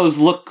rainbows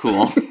look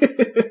cool.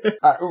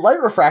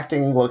 Light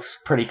refracting looks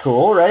pretty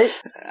cool, right?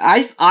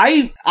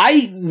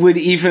 I would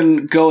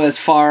even go as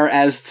far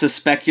as to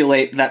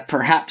speculate that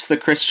perhaps the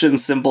Christian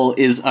symbol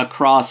is a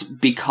cross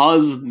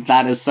because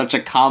that is such a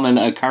common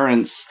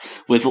occurrence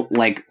with,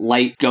 like,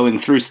 light going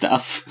through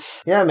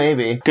stuff. Yeah,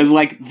 maybe. Because,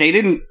 like, they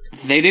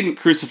didn't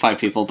crucify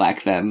people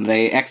back then.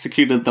 They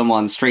executed them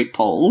on straight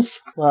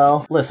poles.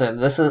 Well, listen,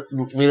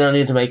 we don't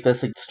need to make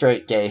this a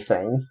straight gay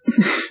thing.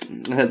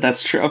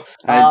 That's true.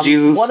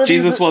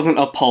 Jesus wasn't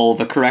a Pole.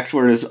 The correct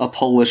word is a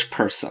Polish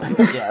person.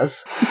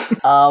 Yes.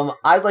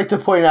 I'd like to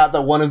point out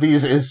that one of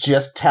these is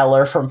just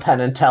Teller from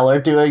Penn and Teller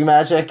doing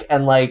magic,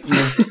 and, like,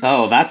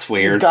 oh, that's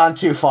weird. You've gone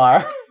too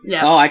far.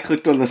 Yeah. Oh, I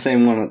clicked on the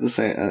same one at the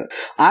same.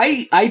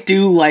 I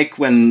do like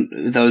when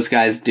those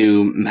guys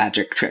do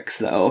magic tricks,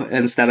 though,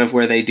 instead of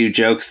where they do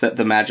jokes that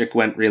the magic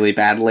went really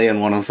badly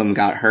and one of them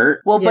got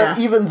hurt. Well, Yeah.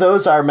 but even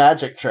those are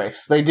magic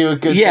tricks. They do a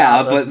good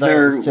Yeah, job but of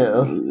those,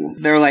 too.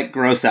 they're like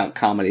gross out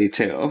comedy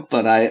too.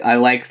 But I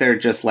like their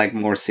just like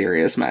more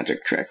serious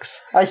magic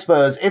tricks. I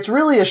suppose. It's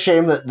really a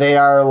shame that they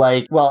are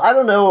like, well, I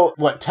don't know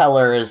what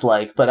Teller is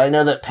like, but I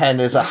know that Penn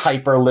is a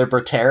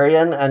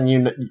hyper-libertarian,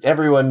 and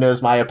everyone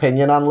knows my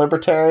opinion on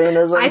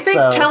libertarianism. I think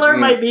Teller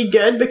might be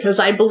good because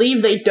I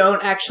believe they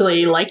don't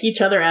actually like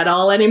each other at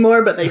all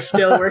anymore, but they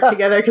still work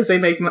together because they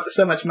make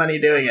so much money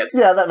doing it.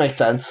 Yeah, that makes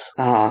sense.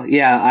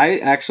 Yeah, I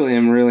actually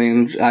am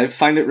really. I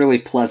find it really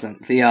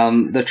pleasant.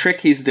 The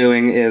trick he's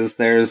doing is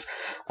there's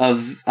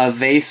a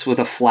vase with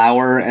a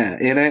flower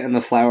in it, and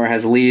the flower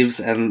has leaves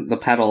and the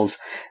petals,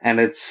 and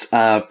it's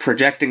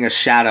projecting a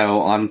shadow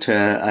onto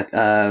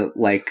a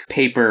like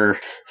paper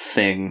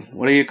thing.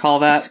 What do you call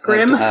that?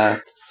 Scrim?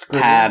 Like,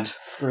 pad.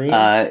 Screen?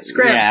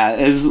 Scrim. Yeah,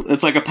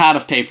 it's like a pad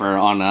of paper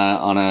on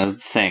a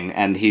thing,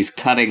 and he's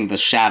cutting the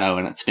shadow,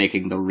 and it's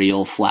making the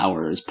real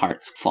flower's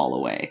parts fall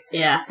away.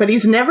 Yeah, but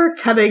he's never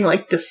cutting,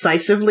 like,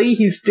 decisively.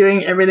 He's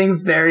doing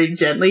everything very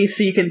gently,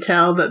 so you can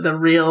tell that the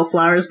real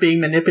flower is being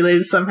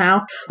manipulated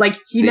somehow. Like,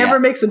 he never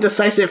makes a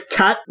decisive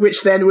cut,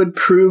 which then would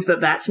prove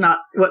that that's not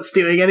what's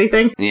doing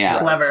anything. Yeah.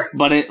 It's clever.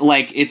 But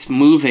it's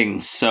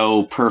moving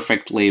so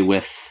perfectly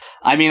with...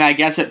 I mean, I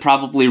guess it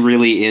probably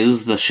really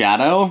is the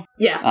shadow.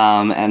 Yeah.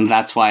 And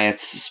that's why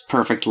it's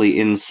perfectly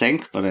in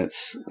sync, but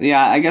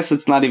I guess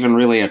it's not even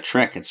really a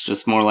trick. It's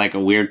just more like a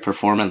weird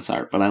performance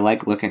art, but I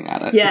like looking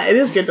at it. Yeah, it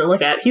is good to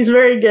look at. He's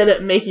very good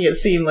at making it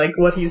seem like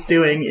what he's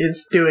doing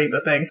is doing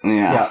the thing.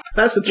 Yeah.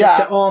 That's the trick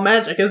to all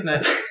magic, isn't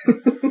it?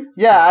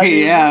 Yeah, I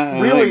mean,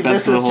 yeah, really,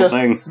 that's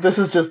this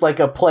is just like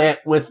a plant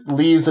with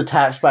leaves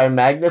attached by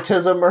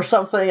magnetism or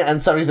something,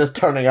 and somebody's just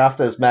turning off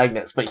those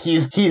magnets. But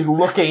he's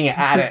looking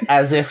at it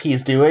as if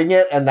he's doing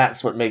it, and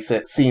that's what makes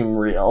it seem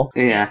real.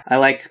 Yeah, I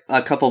like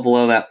a couple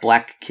below that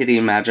Black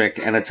Kitty magic,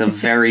 and it's a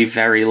very,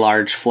 very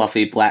large,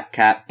 fluffy black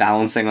cat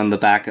balancing on the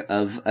back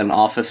of an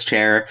office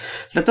chair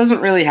that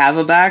doesn't really have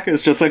a back.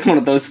 It's just like one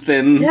of those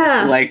thin,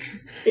 like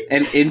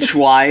an inch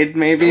wide,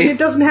 maybe. It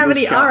doesn't have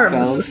any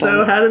arms,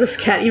 so how did this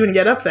cat even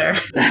get up there?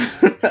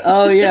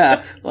 Oh,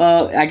 yeah.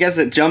 Well, I guess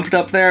it jumped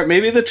up there.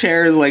 Maybe the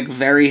chair is, like,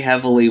 very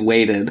heavily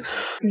weighted.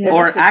 Yeah.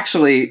 Or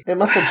actually... It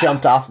must have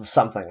jumped off of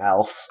something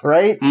else,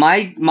 right?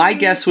 My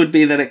guess would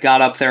be that it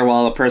got up there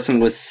while a person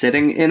was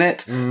sitting in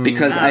it,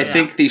 because I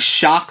think the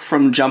shock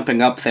from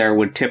jumping up there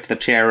would tip the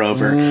chair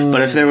over.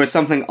 But if there was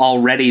something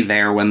already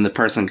there when the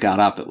person got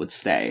up, it would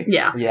stay.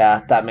 Yeah.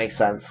 Yeah, that makes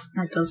sense.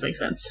 That does make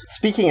sense.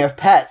 Speaking of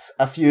pets,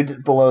 a few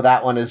below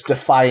that one is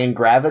Defying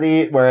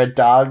Gravity, where a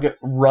dog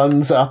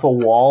runs up a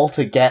wall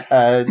to get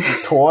a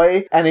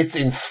toy, and it's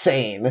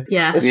insane.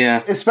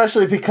 Yeah.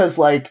 Especially because,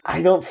 like,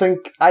 I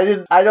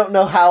don't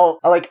know how,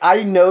 like,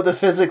 I know the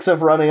physics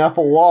of running up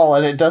a wall,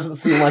 and it doesn't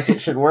seem like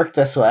it should work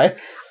this way.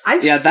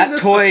 I've seen that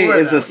this toy before,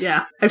 is though. Yeah,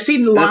 I've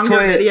seen longer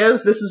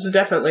videos. This is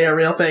definitely a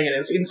real thing, and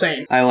it's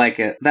insane. I like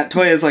it. That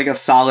toy is like a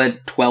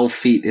solid 12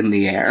 feet in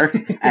the air,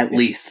 at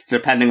least,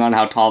 depending on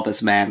how tall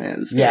this man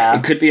is. Yeah.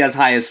 It could be as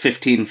high as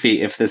 15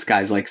 feet if this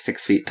guy's like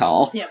 6 feet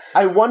tall. Yeah.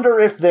 I wonder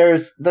if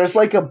there's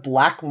like a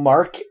black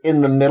mark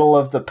in the middle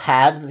of the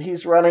pad that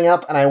he's running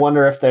up, and I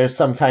wonder if there's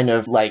some kind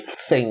of, like,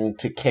 thing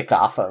to kick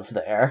off of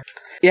there.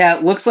 Yeah,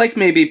 it looks like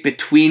maybe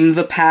between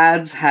the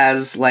pads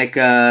has like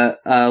a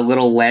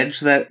little ledge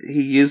that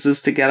he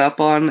uses to get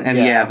up on, and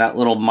that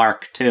little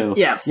mark too.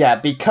 Yeah,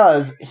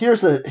 because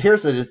here's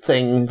a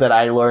thing that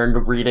I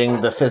learned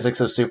reading The Physics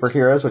of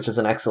Superheroes, which is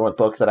an excellent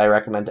book that I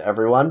recommend to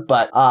everyone.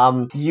 But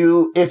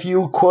if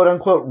you quote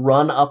unquote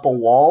run up a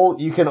wall,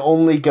 you can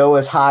only go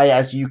as high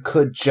as you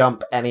could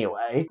jump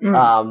anyway,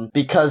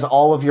 because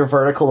all of your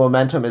vertical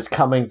momentum is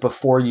coming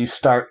before you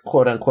start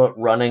quote unquote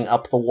running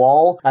up the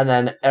wall, and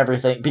then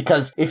everything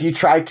because if you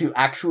try to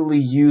actually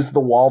use the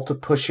wall to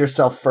push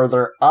yourself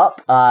further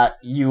up,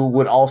 you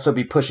would also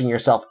be pushing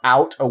yourself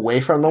out away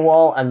from the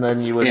wall, and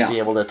then you wouldn't be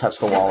able to touch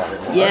the wall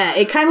anymore. Yeah,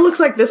 it kind of looks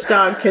like this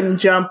dog can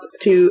jump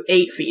to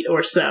 8 feet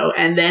or so,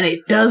 and then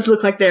it does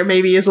look like there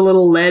maybe is a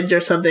little ledge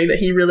or something that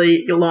he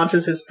really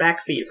launches his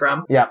back feet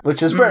from. Yeah,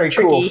 which is very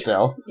cool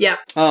still. Yeah.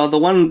 Oh, the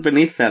one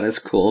beneath that is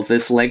cool.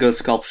 This Lego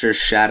sculpture's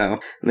shadow.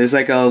 There's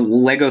like a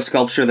Lego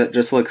sculpture that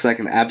just looks like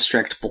an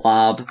abstract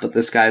blob, but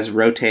this guy's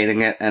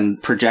rotating it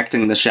and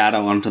projecting the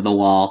shadow onto the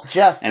wall.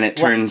 Jeff, and it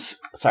turns...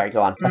 Sorry,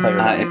 go on. I thought you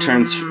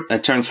were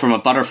it turns from a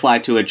butterfly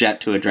to a jet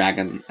to a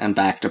dragon and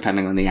back,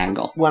 depending on the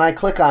angle. When I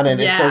click on it,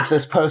 it says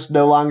this post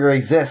no longer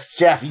exists.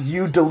 Jeff,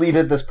 you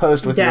deleted this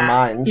post with your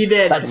mind. You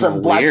did. That's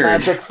some black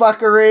magic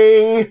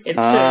fuckery. It's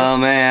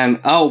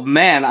oh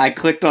man! I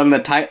clicked on the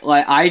title.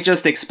 I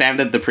just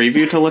expanded the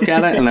preview to look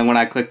at it, and then when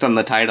I clicked on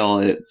the title,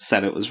 it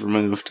said it was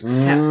removed.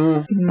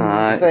 Can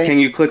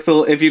you click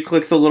if you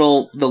click the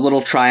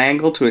little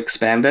triangle to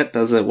expand it?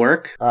 Does it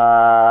work?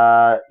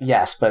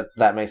 Yes, but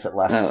that makes it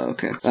less. Oh,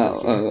 okay.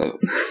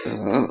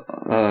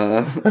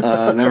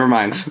 Never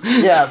mind.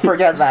 Yeah,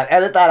 forget that.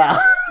 Edit that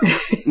out.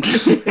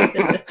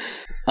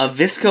 A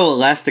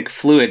viscoelastic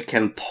fluid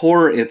can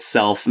pour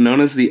itself, known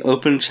as the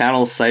open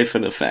channel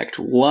siphon effect.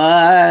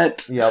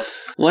 What? Yep.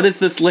 What is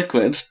this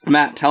liquid?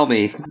 Matt, tell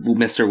me,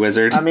 Mr.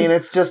 Wizard. I mean,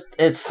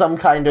 it's some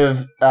kind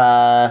of,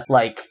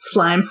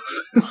 slime.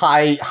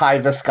 high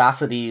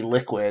viscosity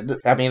liquid.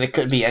 I mean, it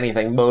could be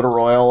anything. Motor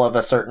oil of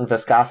a certain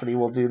viscosity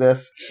will do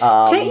this.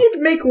 Can't you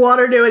make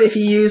water do it if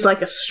you use,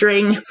 like, a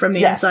string from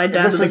the inside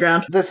down to the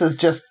ground? This is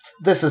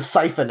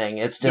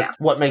siphoning. It's just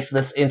what makes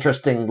this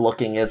interesting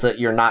looking is that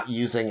you're not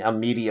using a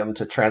medium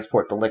to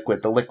transport the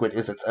liquid. The liquid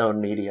is its own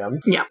medium.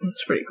 Yeah,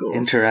 it's pretty cool.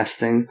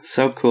 Interesting.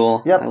 So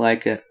cool. Yep. I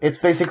like it. It's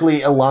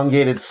basically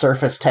elongated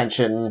surface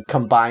tension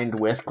combined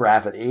with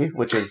gravity,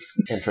 which is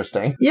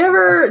interesting. You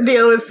ever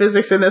deal with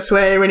physics in this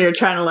way when you're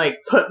trying to, like,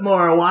 put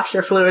more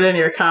washer fluid in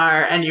your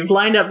car and you've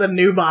lined up the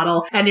new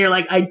bottle and you're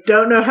like, I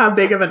don't know how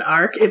big of an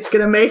arc it's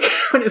gonna make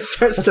when it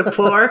starts to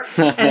pour,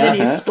 and then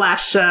you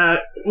splash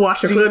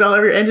washer fluid all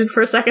over your engine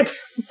for a second?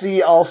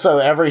 See, also,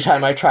 every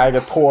time I try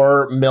to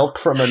pour milk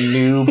from a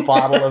new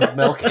bottle of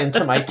milk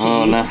into my tea.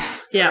 Oh, no.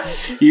 Yeah.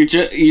 You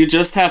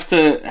just have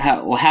to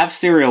have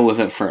cereal with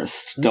it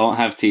first. Don't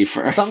have tea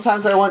first.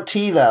 Sometimes I want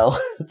tea, though.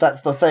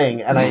 That's the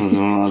thing.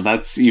 And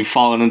you've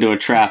fallen into a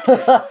trap.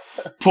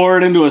 Pour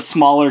it into a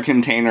smaller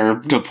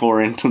container to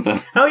pour into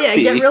the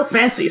tea. Get real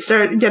fancy.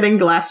 Start getting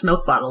glass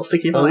milk bottles to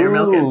keep all your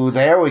milk in. Ooh,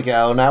 there we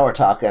go. Now we're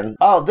talking.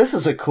 Oh, this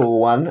is a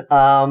cool one.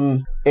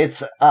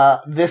 It's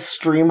this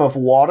stream of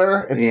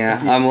water.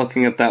 I'm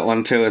looking at that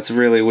one too. It's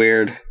really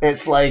weird.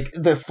 It's like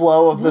the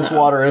flow of this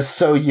water is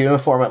so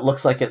uniform it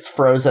looks like it's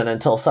frozen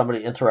until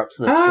somebody interrupts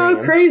the stream.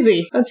 Oh,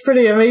 crazy. That's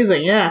pretty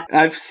amazing, yeah.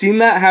 I've seen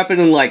that happen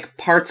in like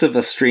parts of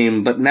a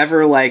stream, but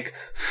never like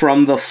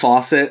from the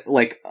faucet,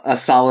 like a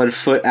solid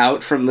foot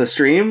out from the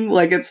stream,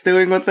 like it's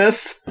doing with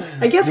this.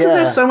 I guess because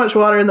there's so much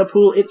water in the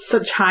pool, it's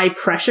such high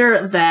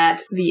pressure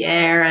that the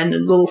air and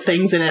little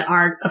things in it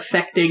aren't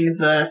affecting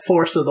the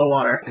force of the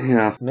water.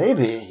 Yeah.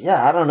 Maybe.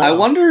 Yeah, I don't know.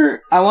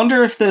 I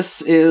wonder if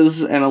this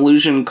is an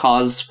illusion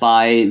caused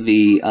by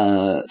the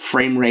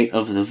frame rate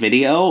of the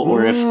video,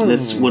 or if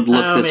this would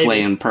look this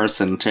way in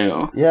person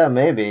too. Yeah,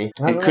 maybe.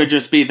 It could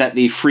just be that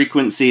the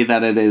frequency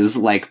that it is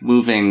like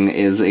moving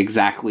is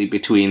exactly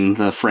between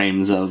the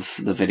frames of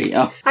the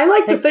video. I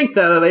like to think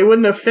though they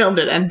wouldn't have filmed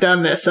it and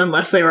done this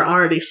unless they were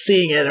already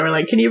seeing it and were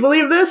like, can you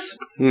believe this?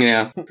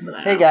 Yeah.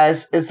 Hey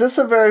guys, is this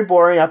a very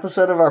boring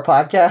episode of our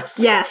podcast?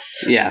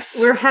 Yes.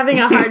 We're having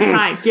a hard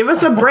time. Give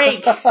us a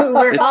break.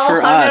 We're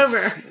all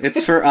hungover.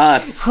 It's for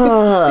us.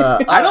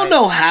 I don't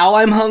know how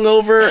I'm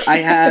hungover. I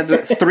had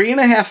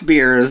 3.5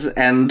 beers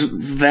and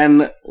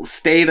then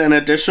stayed an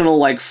additional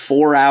like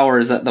 4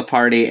 hours at the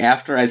party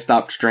after I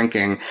stopped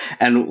drinking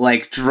and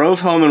like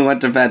drove home and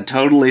went to bed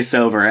totally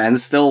sober and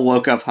still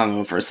woke up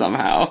hungover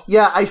somehow.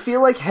 Yeah, I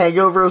feel like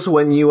hangovers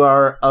when you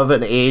are of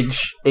an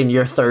age in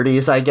your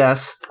 30s, I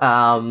guess,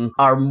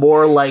 are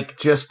more like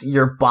just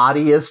your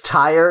body is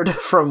tired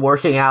from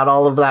working out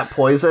all of that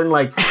poison.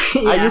 Like,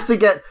 I used to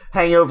get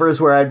hangovers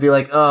where I'd be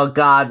like, oh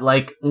god,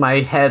 like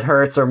my head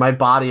hurts or my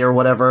body or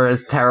whatever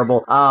is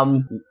terrible.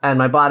 And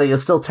my body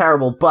is still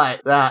terrible,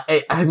 but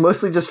I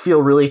mostly just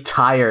feel really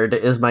tired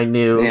is my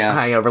new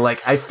hangover.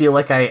 Like, I feel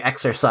like I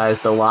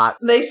exercised a lot.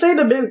 They say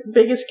the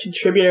biggest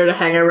contributor to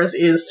hangovers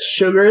is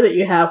sugar that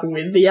you have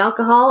with the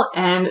alcohol,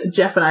 and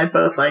Jeff and I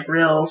both like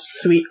real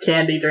sweet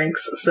candy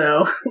drinks,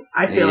 so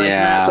I feel like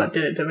that's what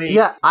did it to me.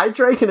 Yeah, I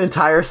drank an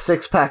entire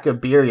 6-pack of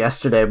beer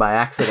yesterday by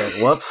accident.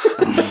 Whoops.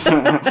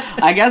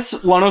 I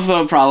guess one of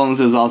the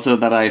problems is also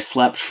that I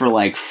slept for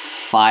like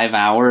 5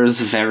 hours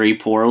very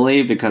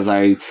poorly because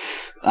I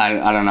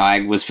don't know,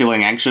 I was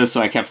feeling anxious, so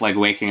I kept like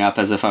waking up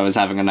as if I was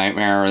having a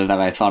nightmare or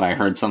that I thought I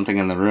heard something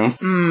in the room.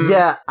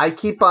 Yeah, I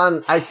think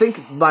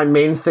my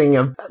main thing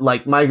of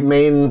like my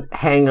main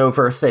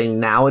hangover thing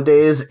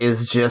nowadays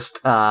is just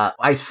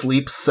I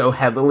sleep so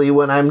heavily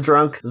when I'm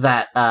drunk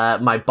that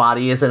my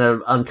body is in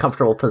an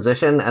uncomfortable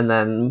position and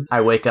then I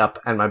wake up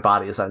and my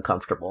body is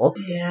uncomfortable.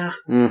 Yeah.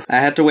 I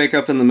had to wake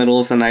up in the middle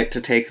of the night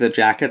to take the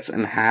jackets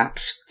and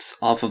hats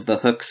off of the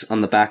hooks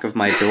on the back of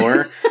my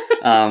door.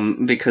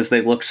 Because they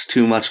looked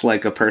too much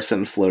like a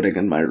person floating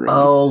in my room.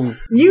 Oh,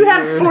 you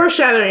had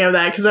foreshadowing of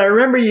that because I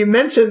remember you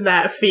mentioned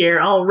that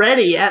fear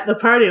already at the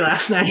party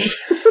last night.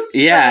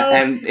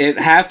 Yeah, and it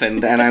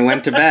happened, and I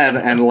went to bed,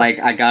 and like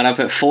I got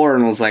up at 4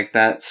 and was like,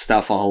 that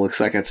stuff all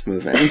looks like it's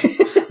moving.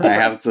 I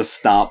have to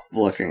stop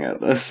looking at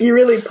this. You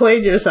really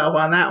played yourself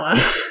on that one.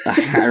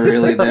 I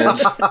really did.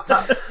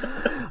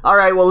 All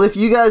right, well, if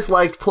you guys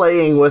liked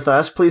playing with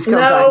us, please come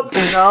back.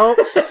 No.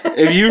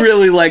 If you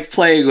really liked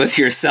playing with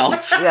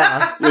yourself,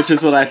 which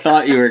is what I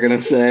thought you were going to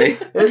say.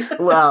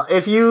 Well,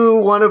 if you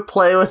want to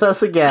play with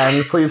us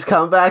again, please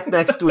come back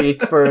next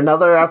week for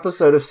another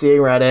episode of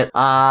Seeing Reddit.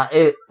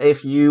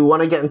 If you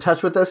want to get in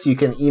touch with us, you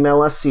can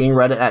email us,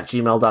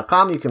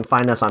 seeingreddit@gmail.com. You can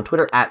find us on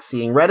Twitter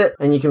 @seeingreddit,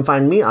 and you can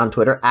find me on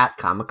Twitter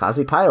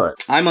 @KamikazePilot.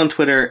 I'm on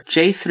Twitter,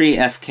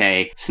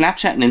 J3FK,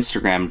 Snapchat and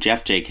Instagram,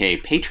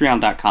 JeffJK,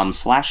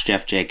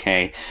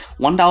 Patreon.com/JeffJK.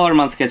 $1 a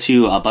month gets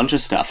you a bunch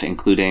of stuff,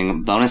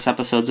 including bonus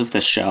episodes of of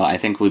this show. I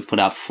think we've put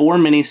out 4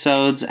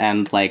 minisodes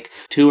and like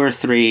 2 or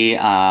 3,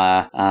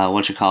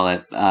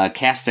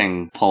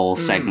 casting poll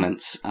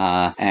segments.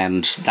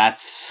 And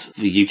that's,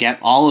 you get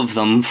all of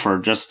them for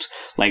just,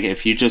 like,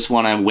 if you just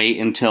want to wait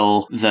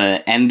until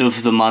the end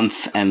of the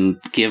month and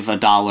give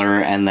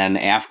 $1, and then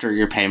after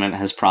your payment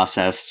has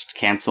processed,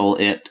 cancel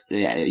it,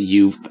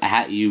 you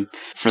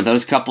for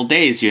those couple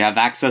days, you have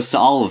access to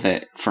all of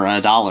it for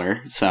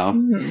 $1. So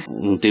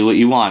do what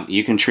you want.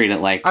 You can treat it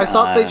like I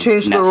thought they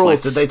changed Netflix. the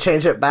rules. Did they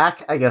change it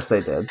back? I guess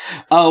they did.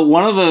 Oh,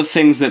 one of the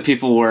things that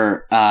people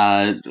were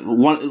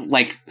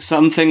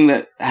something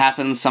that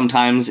happens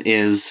sometimes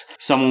is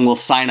someone will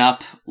sign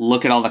up,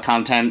 look at all the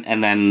content,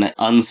 and then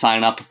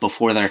unsign up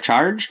before they're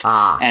charged.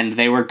 And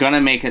they were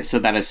gonna make it so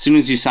that as soon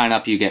as you sign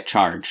up, you get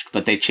charged.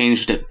 But they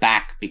changed it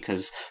back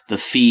because the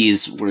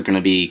fees were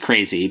gonna be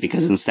crazy,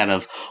 because instead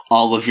of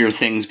all of your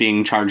things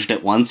being charged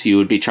at once, you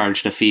would be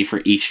charged a fee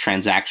for each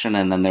transaction,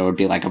 and then there would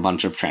be like a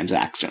bunch of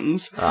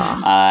transactions.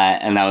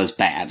 And that was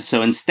bad.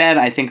 So instead,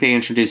 I think they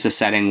introduced a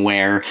setting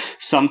where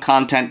some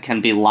content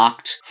can be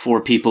locked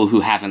for people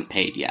who haven't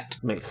paid yet.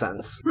 Makes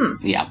sense.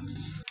 Yeah.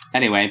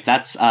 Anyway,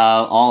 that's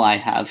all I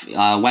have.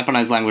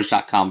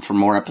 Weaponizedlanguage.com for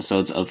more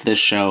episodes of this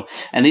show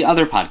and the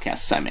other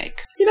podcasts I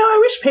make. You know, I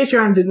wish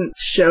Patreon didn't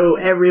show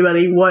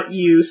everybody what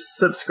you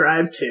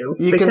subscribe to.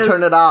 You can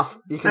turn it off.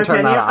 You can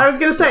turn that off. I was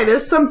going to say,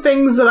 there's some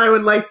things that I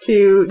would like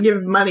to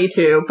give money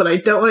to, but I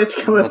don't want it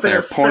to come up in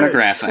a search.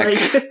 Pornographic.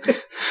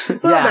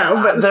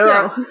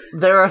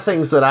 There are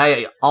things that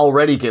I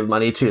already give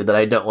money to that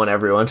I don't want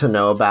everyone to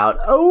know about.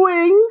 A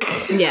wink.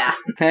 Yeah.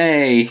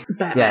 Hey.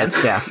 Batman. Yeah,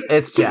 it's Jeff.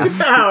 It's Jeff.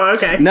 Oh,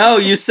 okay. No,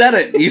 you said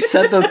it. You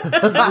said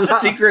the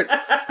secret.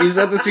 You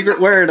said the secret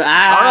word. All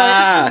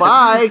right,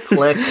 bye.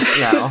 Click.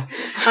 No.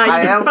 You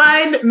can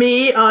find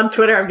me on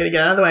Twitter. I'm going to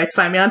get out of the way.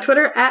 Find me on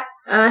Twitter at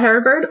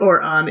Heribird,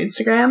 or on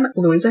Instagram,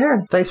 Louisa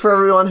Heron. Thanks for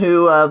everyone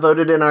who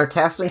voted in our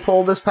casting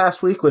poll this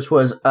past week, which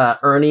was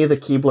Ernie the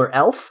Keebler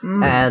Elf.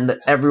 And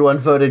everyone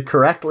voted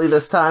correctly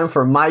this time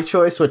for my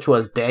choice, which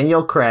was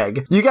Daniel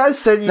Craig. You guys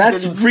said you didn't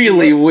see it. That's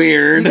really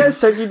weird. You guys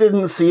said you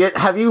didn't see it.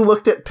 Have you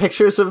looked at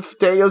pictures of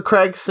Daniel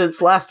Craig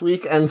since last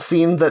week and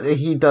seen that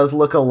he does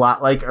look a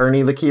lot like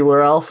Ernie the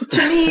Keebler Elf?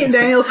 To me,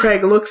 Daniel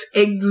Craig looks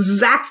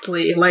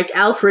exactly like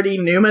Alfred E.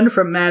 Newman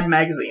from Mad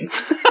Magazine.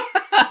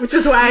 Which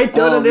is why I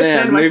don't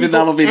understand why maybe people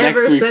that'll be ever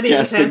next week's said he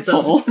was casting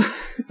handsome. poll.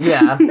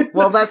 Yeah,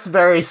 well, that's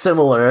very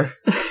similar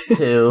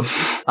to...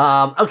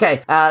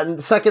 okay,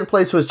 second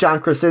place was John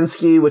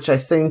Krasinski, which I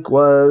think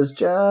was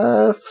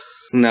Jeff's...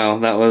 No,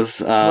 that was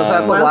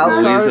that the wild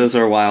card? Louisa's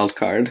or wild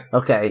card.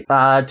 Okay,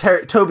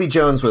 Toby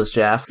Jones was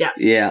Jeff.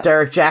 Yeah.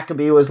 Derek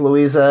Jacobi was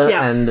Louisa,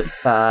 Yeah.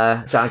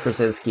 and John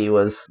Krasinski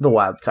was the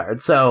wild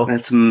card. So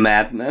that's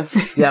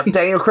madness. Yep,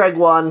 Daniel Craig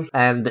won,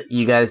 and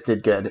you guys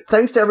did good.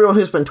 Thanks to everyone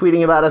who's been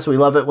tweeting about us. We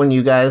love it when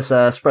you guys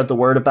spread the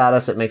word about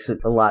us. It makes it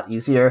a lot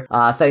easier.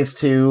 Thanks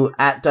to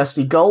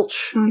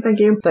 @DustyGulch. Thank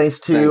you. Thanks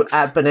to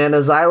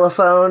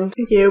 @BananaXylophone.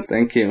 Thank you.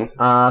 Thank you.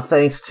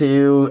 Thanks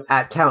to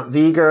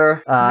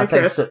 @CountVeger.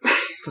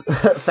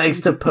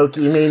 Thanks to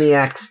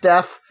Pokemaniac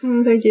Steph.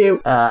 Thank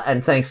you.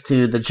 And thanks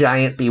to the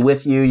Giant Be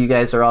With You. You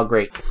guys are all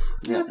great.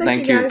 Yeah,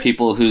 thank you,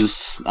 people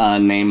whose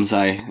names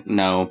I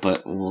know,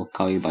 but we'll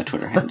call you by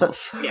Twitter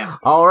handles. Yeah.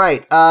 All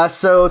right.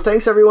 So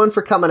thanks everyone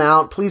for coming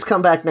out. Please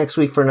come back next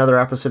week for another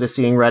episode of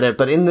Seeing Reddit.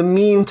 But in the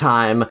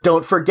meantime,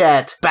 don't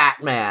forget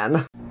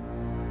Batman.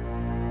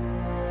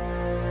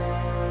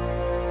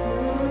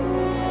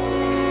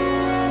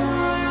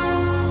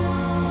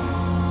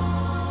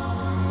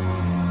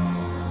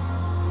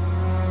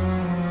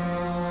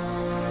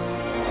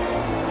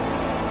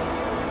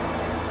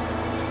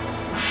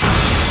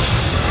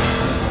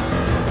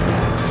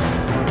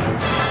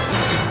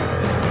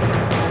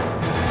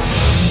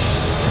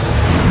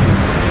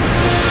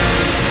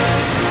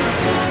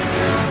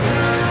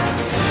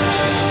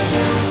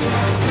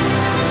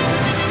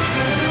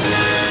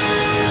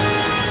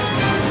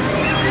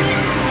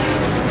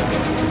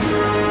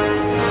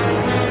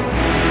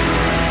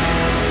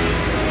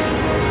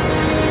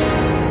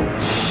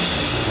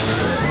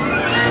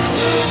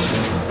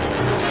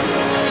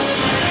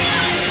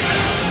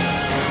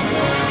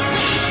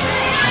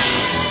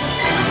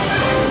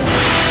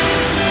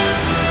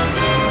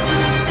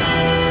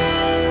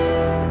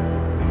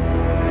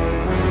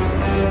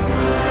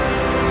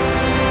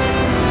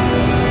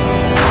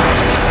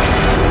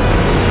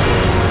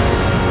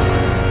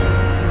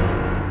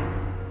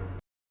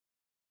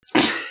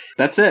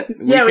 That's it.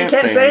 We can't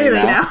say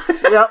anything now.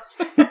 Yep.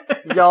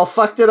 Y'all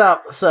fucked it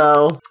up,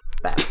 so...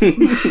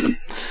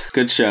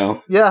 Good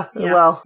show. Yeah, well...